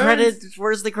 Where's the earns credit?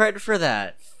 Where's the credit for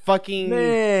that? Fucking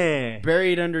Man.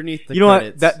 buried underneath the You know what?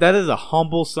 credits. That is a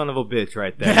humble son of a bitch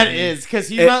right there. That is because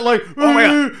he's It- not like. Oh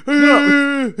my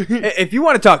If you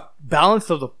want to talk balance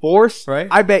of the Force, Right.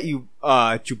 I bet you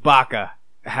Chewbacca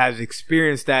has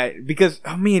experienced that because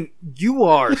I mean you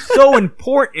are so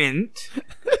important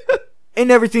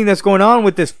in everything that's going on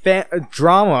with this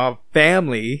drama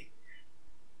family,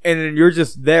 and then you're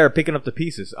just there picking up the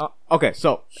pieces. Okay,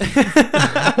 so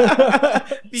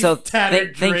So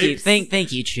thank you,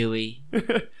 thank you, Chewie.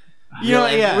 You know,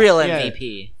 yeah, real yeah.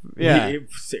 MVP. Yeah,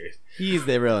 Seriously. he's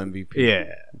the real MVP.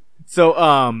 Yeah. So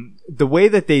the way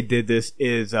that they did this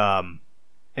is and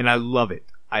I love it.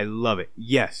 I love it.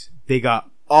 Yes, they got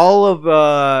all of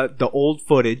the old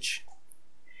footage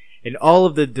and all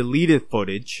of the deleted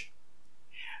footage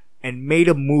and made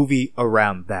a movie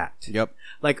around that. Yep.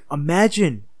 Like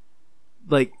imagine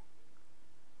like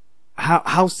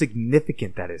how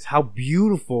significant that is. How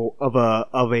beautiful of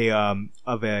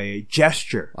a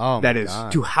gesture Oh that my is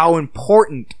God. to how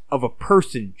important of a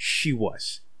person she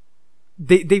was.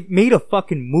 They made a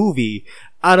fucking movie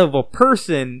out of a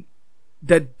person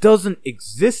that doesn't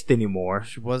exist anymore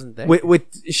She wasn't there.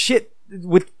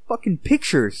 with fucking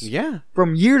pictures Yeah.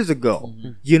 from years ago,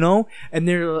 you know, and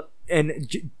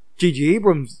J.J.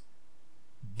 Abrams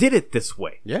did it this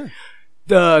way. Yeah.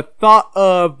 The thought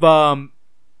of the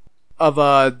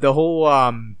whole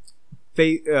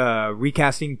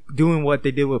recasting, doing what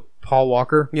they did with Paul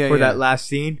Walker Yeah, for yeah. that last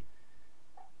scene,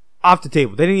 off the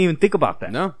table. They didn't even think about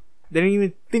that. No. They didn't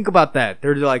even think about that.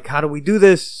 They're like, how do we do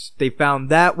this? They found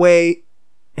that way,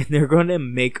 and they're gonna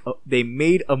they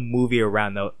made a movie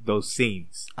around those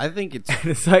scenes. I think it's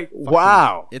And it's like,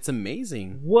 wow, it's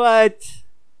amazing. what?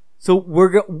 So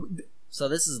So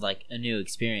this is like a new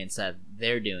experience that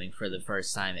they're doing for the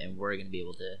first time, and we're gonna be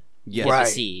able to Yes. get Right.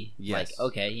 to see. Yes. Like,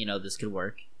 okay, this could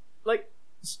work. like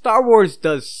Star Wars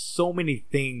does so many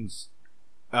things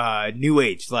new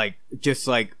age, like just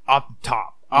like off the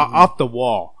top, off the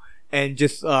wall, and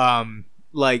just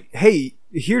like, hey,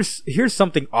 here's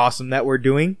something awesome that we're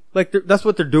doing. Like that's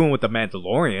what they're doing with the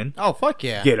Mandalorian. Oh fuck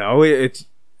yeah. You know, it's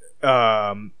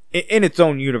in its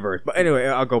own universe. But anyway,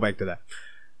 I'll go back to that.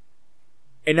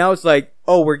 And now it's like,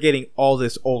 oh, we're getting all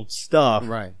this old stuff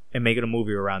Right. and making a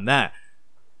movie around that,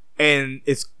 and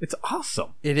it's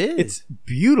awesome. It is. It's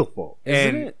beautiful,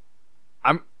 Isn't and it?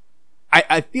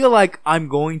 I feel like I'm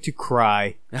going to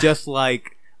cry, just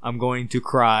like I'm going to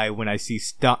cry when I see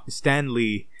Stan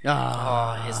Lee.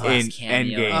 Ah. His in last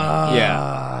cameo. Endgame. Ah.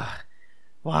 Yeah.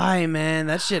 Why, man?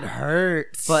 That shit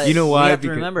hurts. But You know you why? have to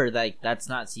Because- remember, like, that's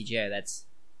not CGI. That's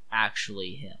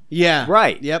actually him. Yeah.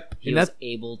 Right. Yep. He And was that's-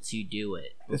 able to do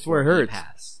it. That's where it before he hurts.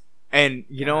 passed. And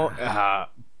you know,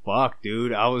 fuck,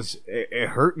 dude, it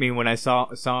hurt me when I saw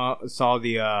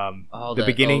the Oh, the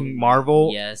beginning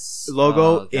Marvel yes logo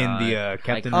Oh, in God. the I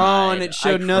Captain. cried. Oh, and it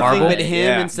showed I nothing Marvel? but him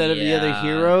Yeah. instead of the other Yeah,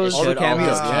 heroes. it All the showed all cameos.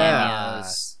 his Yeah.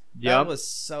 cameos. That Yep. was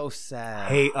so sad.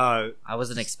 Hey, I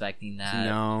wasn't expecting that.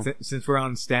 no. since we're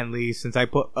on Stan Lee, since I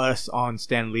put us on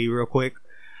Stan Lee real quick,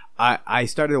 I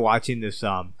started watching this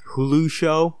Hulu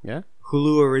show. Yeah?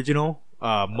 Hulu original,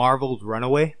 Marvel's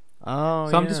Runaway. Oh,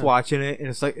 So I'm just watching it, and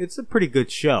it's a pretty good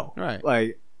show. Right.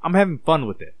 Like, I'm having fun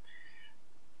with it.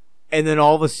 And then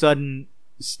all of a sudden,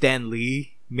 Stan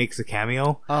Lee makes a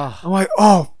cameo. Oh. I'm like,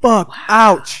 oh fuck,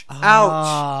 ouch, ouch.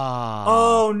 Ah.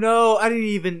 Oh no, I didn't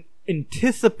even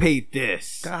anticipate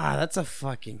this. God, that's a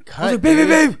fucking cut. I was like,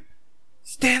 babe,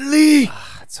 Stan Lee.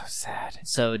 Ah, that's so sad.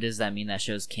 So does that mean that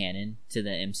show's canon to the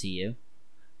MCU?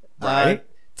 Right?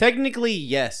 Technically,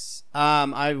 yes.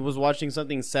 I was watching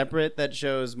something separate that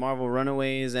shows Marvel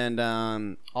Runaways and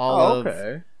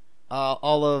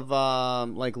all of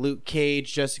like Luke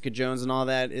Cage, Jessica Jones, and all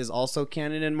that is also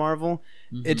canon in Marvel.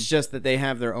 Mhm. It's just that they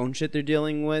have their own shit they're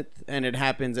dealing with, and it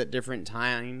happens at different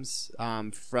times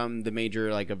from the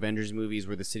major like Avengers movies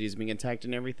where the city's being attacked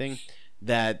and everything.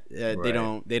 That they Right.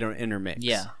 don't intermix.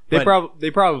 Yeah. They But-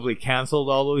 they probably canceled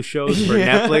all those shows for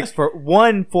Yeah. Netflix.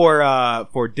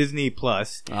 For Disney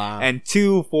Plus, Ah. and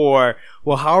 2 for,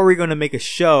 well, how are we going to make a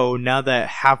show now that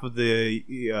half of the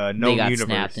They known got universe?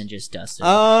 snapped and just dusted.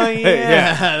 Oh yeah,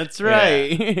 Yeah. that's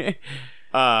right.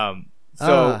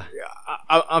 So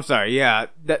I'm sorry. Yeah,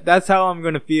 that's how I'm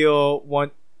gonna feel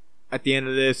at the end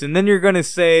of this, and then you're gonna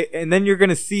see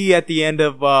at the end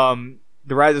of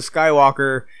the Rise of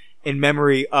Skywalker in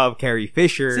memory of Carrie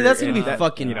Fisher. See, that's gonna be and that-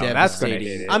 fucking you know, that's gonna devastating.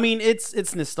 hit it. I mean,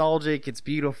 it's nostalgic, it's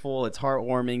beautiful, it's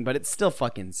heartwarming, but it's still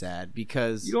fucking sad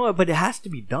because You know what? But it has to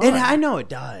be done. I know it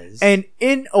does. And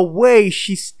in a way,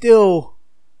 she still,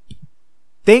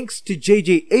 thanks to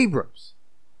J.J. Abrams,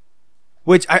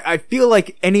 which I feel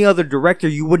like any other director,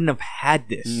 you wouldn't have had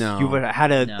this. No. You would have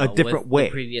had a different with way.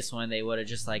 The previous one, they would have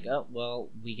just like, oh well,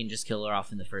 we can just kill her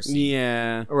off in the first scene.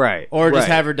 yeah. Right. Or just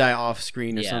right. have her die off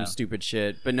screen or Yeah. some stupid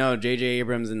shit. But no, J.J.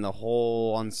 Abrams and the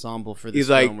whole ensemble for this He's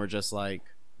like- film were just like,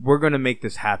 We're going to make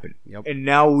this happen. Yep. And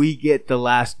now we get the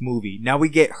last movie. Now we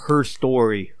get her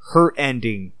story, her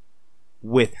ending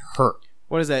with her.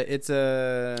 what is that? It's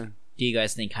a Do you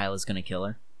guys think Kyla's gonna kill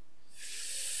her?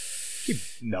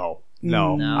 No.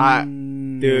 No.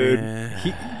 No.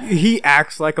 Dude, he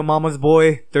acts like a mama's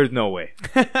boy. There's no way.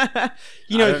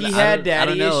 you know, I don't- he I had don't- I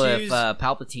daddy don't know issues. if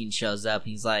Palpatine shows up.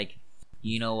 He's like,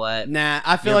 you know what? Nah,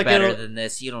 I feel You're like better it'll. than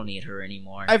this. You don't need her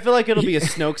anymore. I feel like it'll be a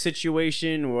Snoke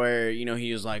situation where, you know,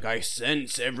 he was like, I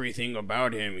sense everything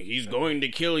about him. He's going to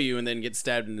kill you, and then get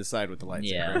stabbed in the side with the lightsaber.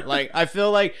 Yeah. Like, I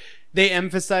feel like they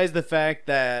emphasize the fact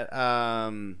that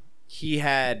he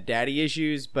had daddy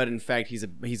issues, but in fact, he's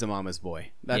a mama's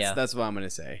boy. That's what I'm going to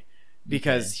say.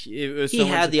 Because it was he so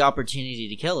had much... the opportunity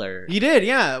to kill her. He did,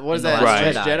 yeah. What is In The that?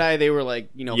 Last Last Jedi. Jedi, they were like,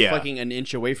 you know, Yeah. fucking an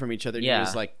inch away from each other. And Yeah. he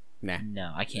was like, nah.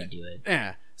 No, I can't do it.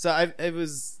 Yeah. So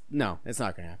no, it's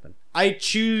not going to happen. I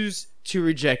choose to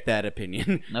reject that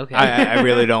opinion. Okay. I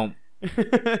really don't. I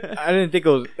didn't think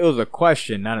it was a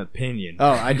question, not an opinion.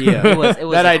 Oh, idea. It was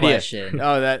that a idea. question.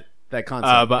 Oh, that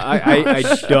concept. But I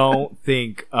don't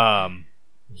think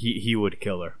he would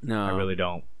kill her. No. I really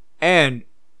don't. And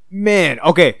man,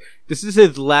 okay, this is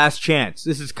his last chance.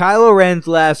 This is Kylo Ren's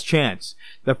last chance.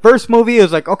 The first movie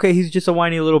is like, okay, he's just a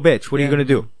whiny little bitch. What are you Yeah. gonna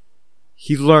do?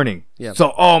 He's learning. Yeah.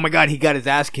 So, oh my god, he got his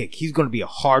ass kicked. He's gonna be a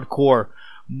hardcore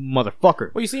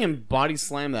motherfucker. Well, you see him body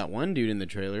slam that one dude in the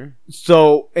trailer.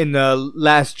 So in the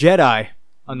Last Jedi,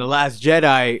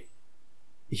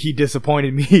 he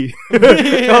disappointed me. I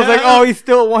was like, oh, he's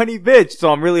still a whiny bitch.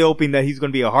 So I'm really hoping that he's going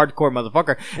to be a hardcore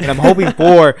motherfucker. And I'm hoping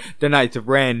for the Knights of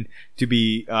Ren to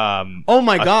be Oh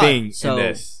my a god. thing So- in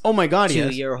this. Oh my god, To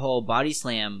yes. your whole body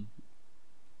slam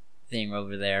thing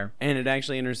over there, And it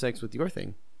actually intersects with your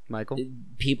thing, Michael.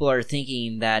 people are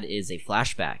thinking that is a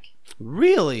flashback.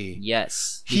 Really?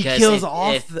 Yes, He because kills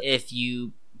off if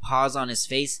you pause on his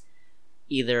face,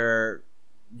 either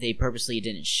they purposely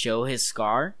didn't show his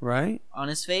scar Right? on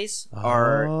his face,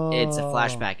 or it's a Oh.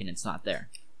 flashback and it's not there.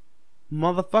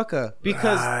 Motherfucker.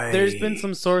 Because there's been Right.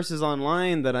 some sources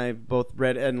online that I've both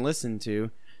read and listened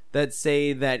to that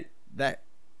say that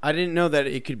I didn't know that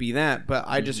it could be that, but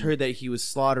I just heard that he was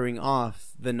slaughtering off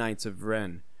the Knights of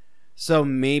Ren. So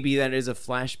maybe that is a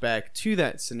flashback to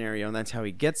that scenario, and that's how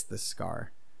he gets the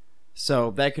scar.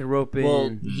 So that could rope in.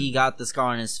 Well, he got the scar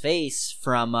on his face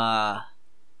from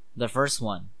the first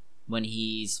one when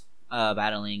he's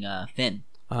battling Finn.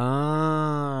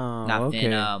 Oh, Not okay.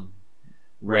 Finn.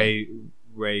 Ray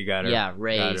got her. Yeah, got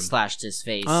Ray him. slashed his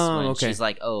face Oh, when okay. she's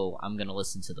like, "Oh, I'm gonna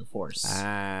listen to the Force." All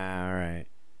right.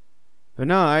 But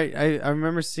no, I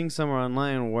remember seeing somewhere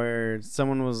online where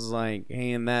someone was like,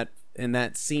 "Hey, in that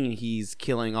scene, he's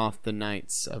killing off the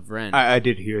Knights of Ren." I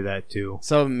did hear that too.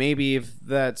 So maybe if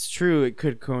that's true, it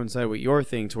could coincide with your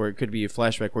thing, to where it could be a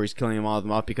flashback where he's killing all of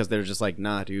them off because they're just like,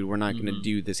 "Nah, dude, we're not gonna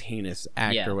do this heinous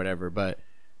act Yeah. or whatever." But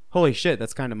holy shit,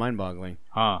 that's kind of mind-boggling.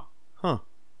 Huh. Huh.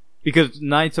 Because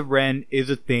Knights of Ren is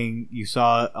a thing you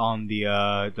saw on the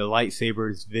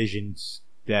lightsabers visions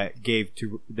that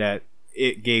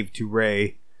it gave to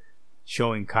Rey,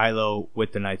 showing Kylo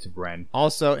with the Knights of Ren.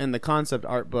 Also, in the concept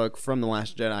art book from The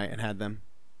Last Jedi, it had them.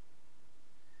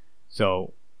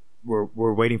 So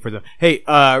we're waiting for them. Hey,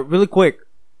 really quick,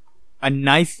 a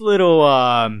nice little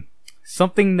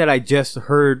something that I just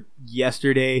heard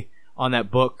yesterday on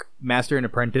that book, Master and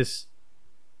Apprentice.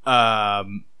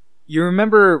 You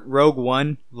remember Rogue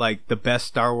One, like the best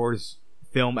Star Wars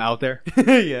film out there?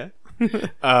 Yeah.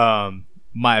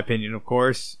 My opinion, of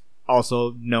course,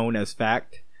 also known as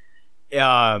fact.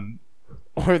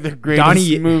 Or the greatest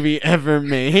Donnie- movie ever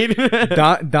made.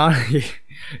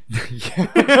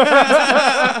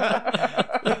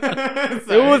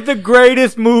 It was the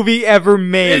greatest movie ever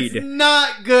made. It's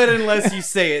not good unless you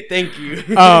say it. Thank you.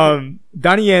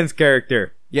 Donnie Yen's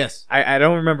character. Yes. I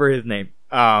don't remember his name.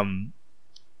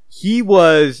 He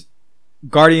was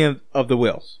Guardian of the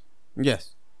Wills. Yes.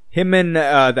 Him and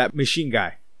that machine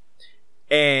guy.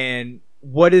 And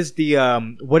what is the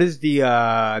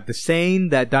saying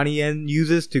that Donnie Yen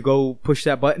uses to go push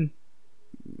that button?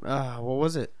 What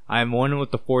was it? I am one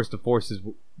with the Force is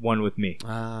one with me.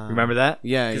 Remember that?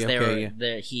 Yeah. Because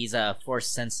Yeah. he's Force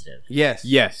sensitive. Yes.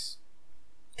 Yes.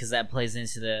 Because that plays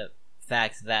into the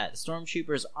fact that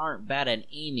stormtroopers aren't bad at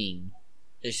aiming.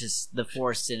 It's just the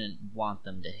Force didn't want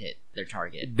them to hit their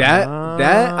target. That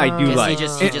I do Because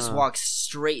like. he just walks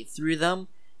straight through them.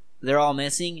 They're all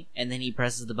missing, and then he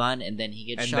presses the button, and then he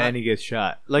gets and shot. then he gets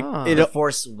shot. Like The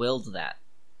Force willed that.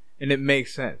 and it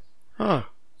makes sense. Huh.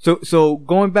 So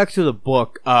going back to the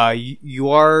book, you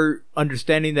are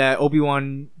understanding that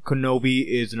Obi-Wan Kenobi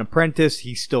is an apprentice.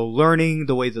 He's still learning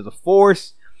the ways of the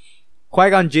Force.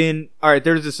 Qui-Gon Jinn. All right,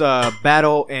 there's this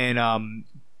battle, and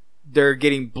they're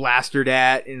getting blasted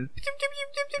at, and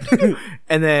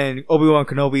and then Obi-Wan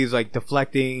Kenobi is like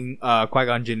deflecting.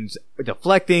 Qui-Gon Jinn's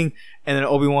deflecting, and then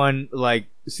Obi-Wan like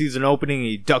sees an opening and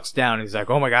he ducks down. And he's like,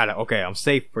 "Oh my god, okay, I'm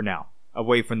safe for now,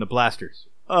 away from the blasters."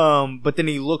 But then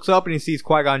he looks up and he sees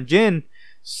Qui-Gon Jinn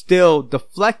still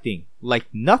deflecting like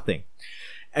nothing,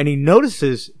 and he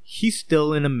notices he's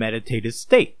still in a meditative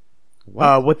state.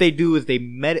 What they do is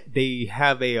they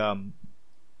have a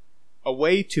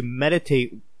way to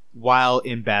meditate while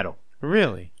in battle,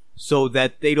 Really? so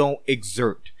that they don't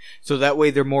exert. So that way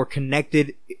they're more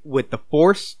connected with the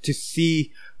Force to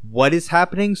see what is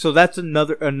happening. So that's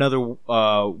another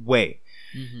way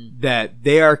that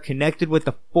they are connected with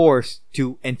the Force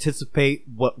to anticipate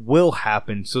what will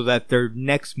happen, so that their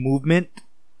next movement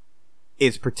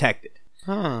is protected.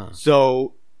 Huh.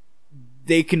 So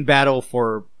they can battle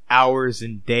for hours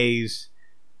and days.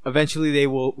 Eventually they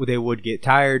would get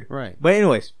tired. Right. But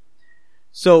anyways,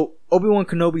 so Obi-Wan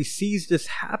Kenobi sees this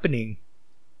happening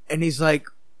and he's like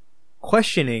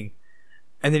questioning,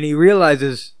 and then he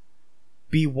realizes,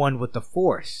 be one with the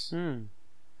Force.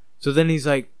 So then he's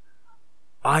like,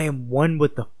 I am one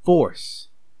with the Force.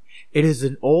 It is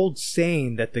an old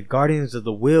saying that the Guardians of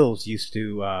the Wills used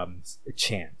to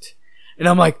chant. And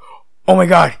I'm like, oh my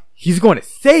god, he's going to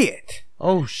say it.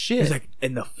 Oh shit. He's like,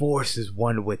 and the Force is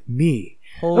one with me.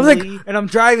 Holy... I was like, and I'm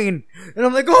driving, and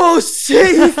I'm like, oh shit,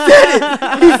 he said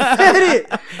it! He said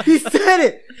it! He said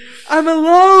it! I'm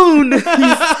alone! He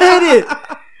said it!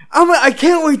 I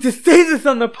can't wait to say this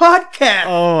on the podcast!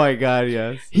 Oh my god,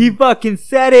 yes. He fucking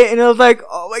said it, and I was like,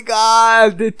 oh my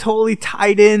god, it totally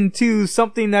tied into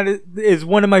something that is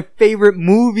one of my favorite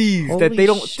movies that Holy they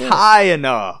don't shit. tie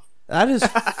enough. That is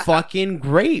fucking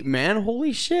great, man.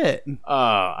 Holy shit.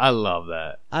 I love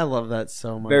that. I love that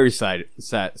so much. Very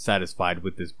satisfied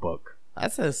with this book.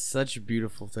 That's such a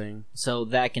beautiful thing. So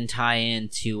that can tie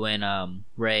into when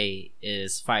Rey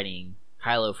is fighting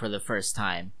Kylo for the first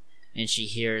time, and she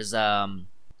hears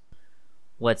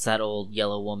what's that old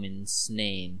yellow woman's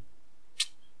name?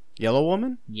 Yellow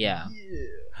Woman? Yeah.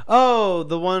 Oh,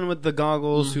 the one with the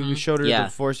goggles who showed her the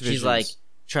Force visions. She's like,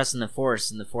 trust in the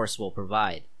Force, and the Force will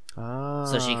provide. Ah.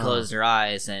 So she closed her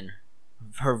eyes, and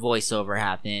her voiceover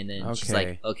happened, and she's Okay.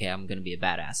 like, okay, I'm gonna be a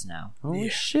badass now. Holy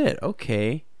shit,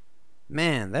 okay.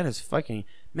 Man, that is fucking...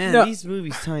 Man, No. these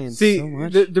movies tie in See, so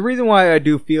much. the reason why I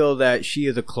do feel that she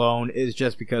is a clone is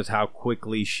just because how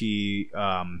quickly she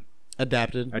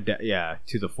Adapted.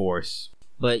 to the Force.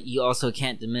 But you also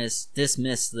can't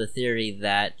dismiss the theory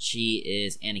that she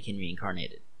is Anakin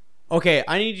reincarnated. Okay,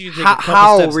 I need you to take How, a couple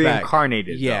how steps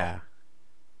reincarnated? back. Yeah.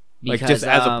 Like Because, just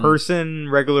as a person,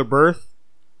 regular birth.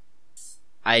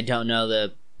 I don't know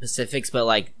the specifics, but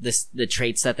like the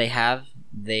traits that they have,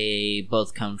 they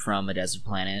both come from a desert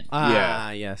planet.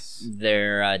 Yes.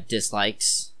 Their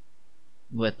dislikes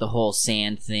with the whole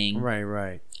sand thing,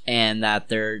 Right. and that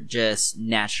they're just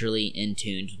naturally in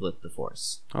tune with the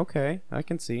Force. Okay, I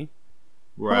can see.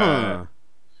 Right. Huh.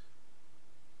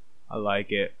 I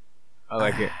like it.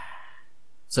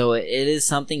 So it is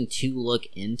something to look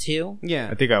into. Yeah.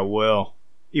 I think I will,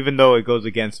 even though it goes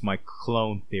against my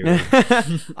clone theory.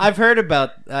 I've heard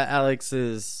about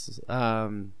Alex's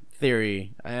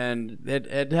theory, and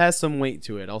it has some weight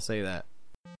to it. I'll say that.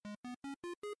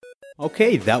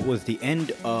 Okay, that was the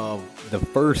end of the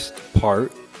first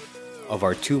part of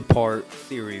our 2-part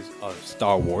series of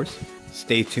Star Wars.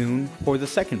 Stay tuned for the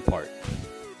second part.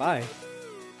 Bye.